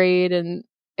was great, and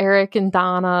Eric and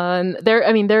Donna, and they're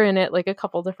in it like a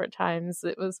couple different times.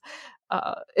 It was,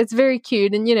 it's very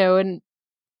cute, and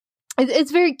and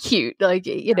it's very cute. Like,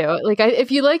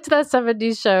 if you liked that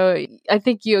 70s show, I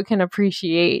think you can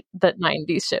appreciate that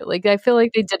 90s show. Like, I feel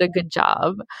like they did a good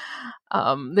job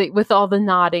with all the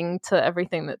nodding to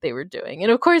everything that they were doing.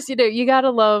 And of course, you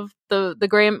gotta love the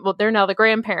they're now the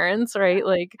grandparents, right?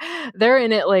 Like, they're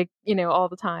in it, like, all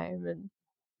the time.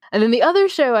 And then the other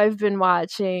show I've been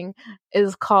watching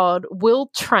is called Will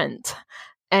Trent.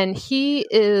 And he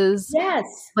is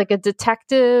like a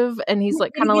detective, and he's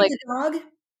like kind of like a dog.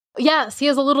 Yes, he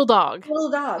has a little dog.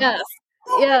 Little dog. Yes.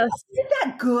 Oh, yes. Isn't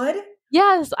that good?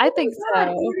 Yes, I think so.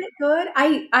 Isn't it good?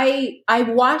 I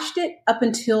watched it up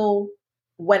until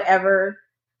whatever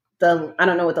I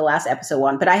don't know what the last episode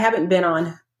was, but I haven't been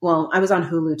on. Well, I was on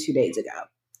Hulu 2 days ago,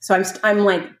 so I'm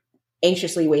like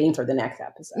anxiously waiting for the next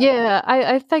episode. Yeah,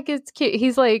 I think it's cute.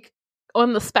 He's like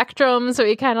on the spectrum, so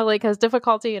he kind of like has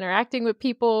difficulty interacting with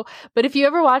people. But if you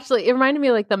ever watch, like, it reminded me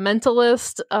of like The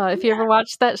Mentalist. If you ever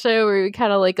watched that show, where you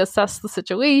kind of like assess the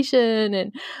situation,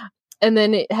 and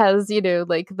then it has,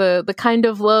 like the kind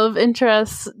of love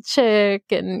interest chick,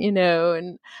 and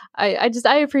and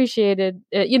I appreciated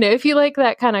it. If you like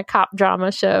that kind of cop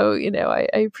drama show, I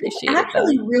appreciate it.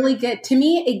 Actually, really good. To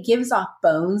me, it gives off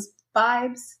Bones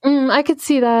vibes. I could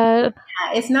see that.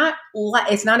 It's not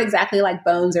exactly like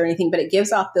Bones or anything, but it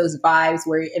gives off those vibes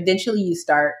where eventually you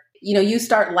start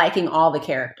liking all the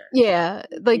characters. Yeah,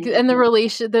 like, and the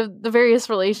various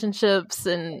relationships,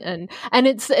 and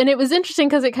it was interesting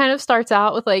because it kind of starts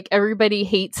out with like everybody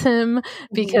hates him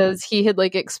because he had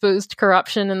like exposed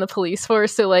corruption in the police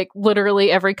force. So like literally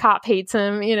every cop hates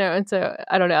him, and so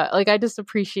I don't know, like I just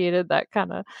appreciated that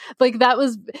kind of, like, that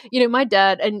was, my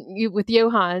dad and with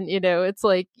Johan, it's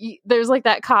like there's like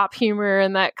that cop humor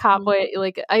and that cop way.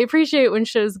 Like, I appreciate when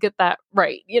shows get that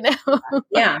right,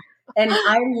 Yeah. And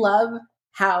I love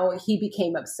how he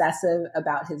became obsessive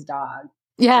about his dog.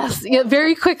 Yes, yeah,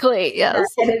 very quickly. Yes,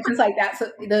 and it's just like that. So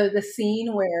the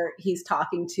scene where he's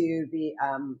talking to the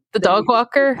dog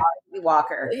walker,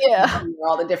 yeah,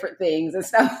 all the different things and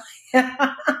stuff.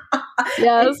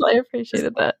 Yes, I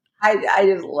appreciated that. I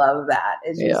just love that.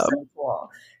 It's just so cool.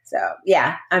 So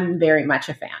yeah, I'm very much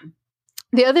a fan.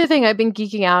 The other thing I've been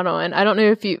geeking out on, I don't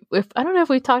know if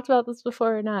we talked about this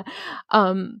before or not,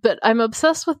 but I'm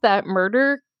obsessed with that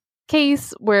murder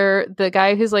case where the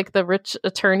guy who's like the rich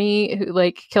attorney who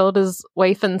like killed his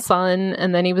wife and son,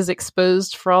 and then he was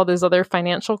exposed for all those other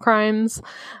financial crimes,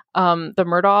 the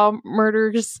Murdaugh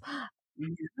murders.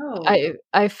 No.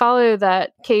 I follow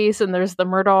that case, and there's the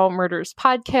Murdaugh Murders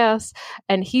podcast,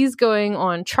 and he's going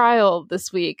on trial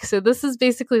this week. So this is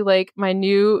basically like my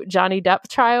new Johnny Depp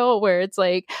trial, where it's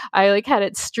like I like had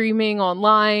it streaming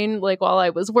online like while I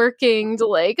was working to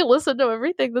like listen to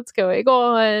everything that's going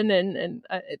on, and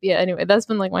yeah. Anyway, that's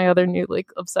been like my other new like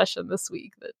obsession this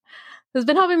week that has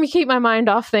been helping me keep my mind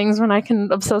off things when I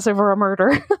can obsess over a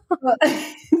murder.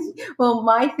 Well,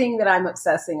 my thing that I'm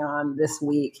obsessing on this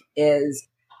week is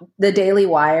the Daily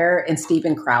Wire and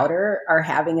Steven Crowder are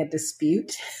having a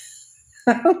dispute.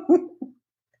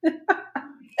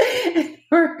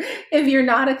 Or if you're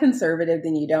not a conservative,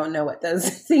 then you don't know what those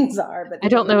things are. But I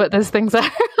don't know what those things are.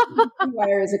 Daily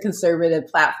Wire is a conservative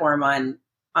platform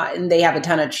and they have a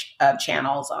ton of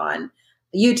channels on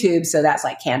YouTube. So that's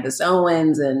like Candace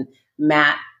Owens and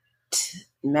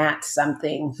Matt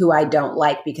something, who I don't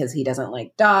like because he doesn't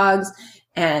like dogs,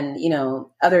 and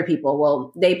other people.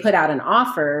 Well, they put out an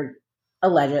offer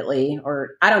allegedly,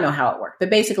 or I don't know how it worked,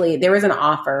 but basically there was an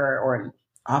offer or an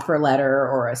offer letter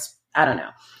or I don't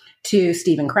know, to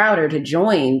Steven Crowder to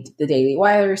join the Daily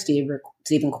Wire.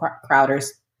 Steven Crowder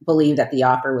believed that the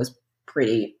offer was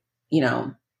pretty,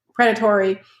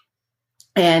 predatory,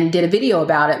 and did a video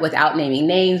about it without naming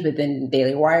names. But then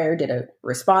Daily Wire did a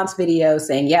response video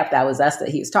saying, yep, that was us that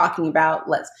he was talking about.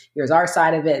 Here's our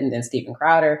side of it. And then Steven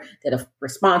Crowder did a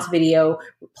response video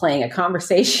playing a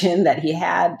conversation that he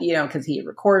had, because he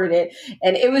recorded it.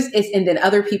 And and then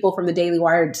other people from the Daily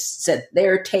Wire said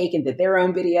their take and did their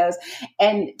own videos.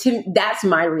 And that's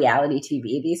my reality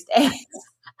TV these days.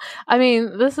 I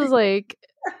mean, this is like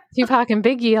Tupac and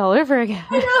Biggie all over again.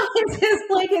 I know,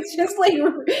 it's just like,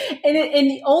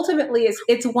 and ultimately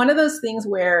it's one of those things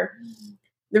where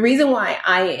the reason why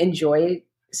I enjoy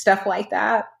stuff like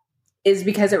that is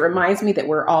because it reminds me that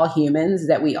we're all humans,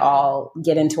 that we all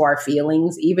get into our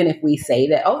feelings, even if we say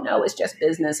that, oh no, it's just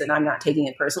business and I'm not taking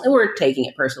it personally. We're taking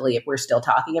it personally if we're still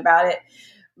talking about it.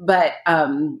 But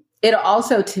it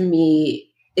also, to me,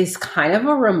 is kind of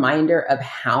a reminder of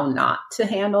how not to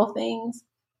handle things.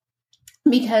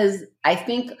 Because I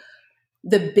think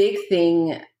the big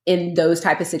thing in those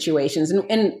type of situations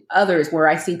and others where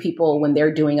I see people when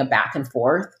they're doing a back and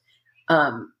forth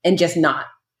and just not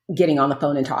getting on the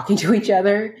phone and talking to each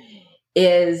other,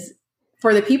 is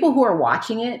for the people who are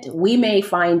watching it, we may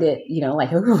find it,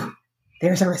 like, ooh,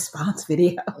 there's a response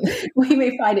video. We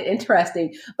may find it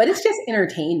interesting, but it's just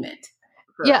entertainment.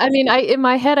 Yeah, I mean, in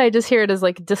my head, I just hear it as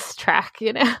like diss track,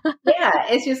 Yeah,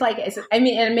 it's just like, and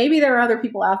maybe there are other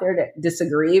people out there that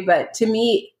disagree, but to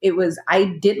me,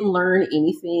 I didn't learn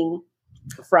anything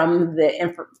from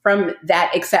that,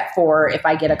 except for if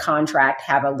I get a contract,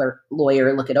 have a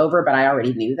lawyer look it over, but I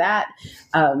already knew that.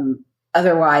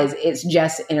 Otherwise, it's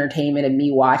just entertainment of me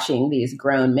watching these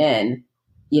grown men,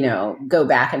 go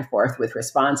back and forth with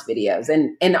response videos.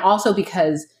 And also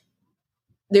because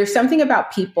there's something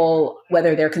about people,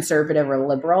 whether they're conservative or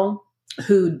liberal,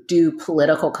 who do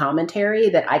political commentary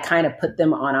that I kind of put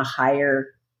them on a higher,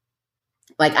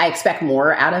 like I expect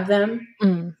more out of them.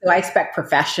 Mm. So I expect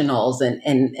professionals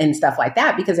and stuff like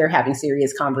that, because they're having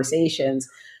serious conversations.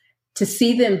 To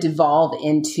see them devolve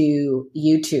into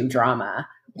YouTube drama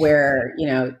where,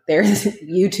 there's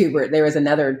YouTuber, there was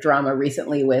another drama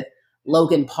recently with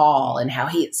Logan Paul and how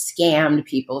he had scammed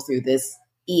people through this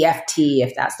EFT,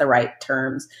 if that's the right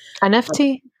terms.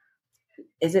 NFT?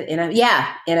 Is it?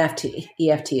 Yeah, NFT.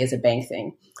 EFT is a bank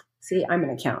thing. See, I'm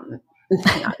an accountant,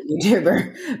 not a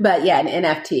YouTuber. But yeah, an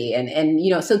NFT.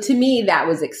 And so to me, that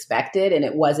was expected, and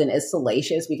it wasn't as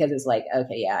salacious because it's like,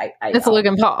 okay, yeah. It's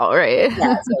Logan Paul, right?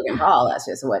 Yeah, it's Logan Paul. That's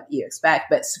just what you expect.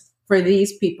 But for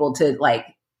these people to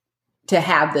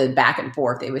have the back and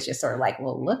forth, it was just sort of like,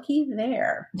 well, looky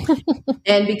there.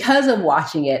 And because of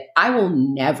watching it, I will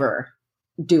never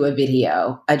do a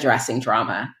video addressing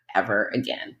drama ever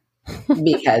again,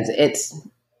 because it's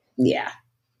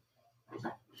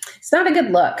not a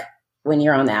good look when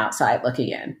you're on the outside looking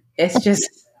in. It's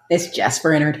just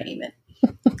for entertainment.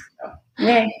 So,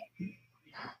 yeah.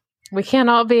 We can't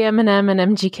all be Eminem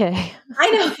and MGK. I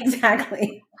know,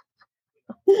 exactly.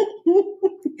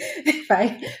 If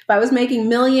I was making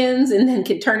millions and then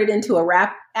could turn it into a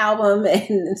rap album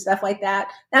and stuff like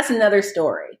that, that's another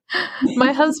story.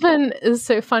 My husband is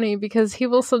so funny because he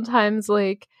will sometimes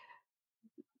like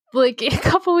a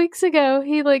couple weeks ago,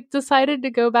 he decided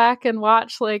to go back and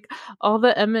watch all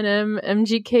the Eminem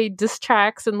MGK diss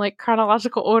tracks in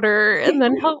chronological order, and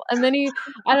then he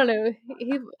I don't know,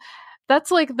 that's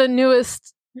the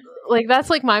newest like that's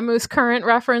like my most current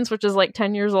reference, which is like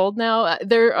 10 years old now.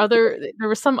 There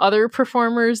were some other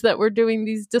performers that were doing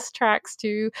these diss tracks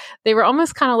too. They were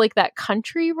almost kind of like that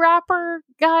country rapper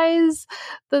guys.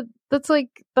 That's like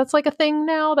a thing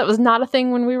now. That was not a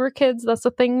thing when we were kids. That's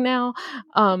a thing now.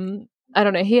 I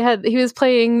don't know. He was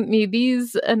playing me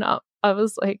these, and I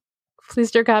was like, please,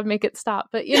 dear God, make it stop.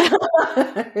 But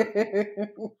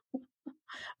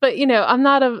but I'm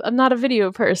not a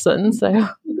video person, so.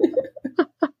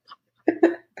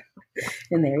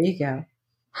 And there you go.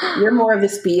 You're more of the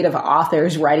speed of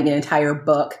authors writing an entire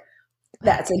book.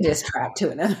 That's a diss track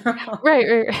to another.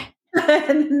 Right.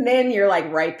 And then you're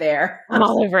like right there. I'm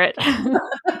all over it.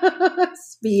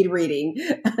 Speed reading.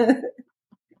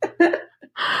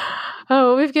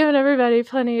 Oh, we've given everybody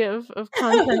plenty of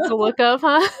content to look up,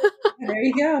 huh? There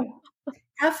you go.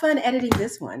 Have fun editing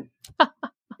this one.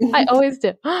 I always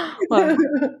do. Well,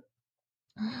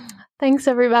 thanks,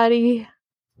 everybody.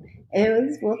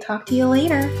 We'll talk to you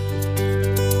later.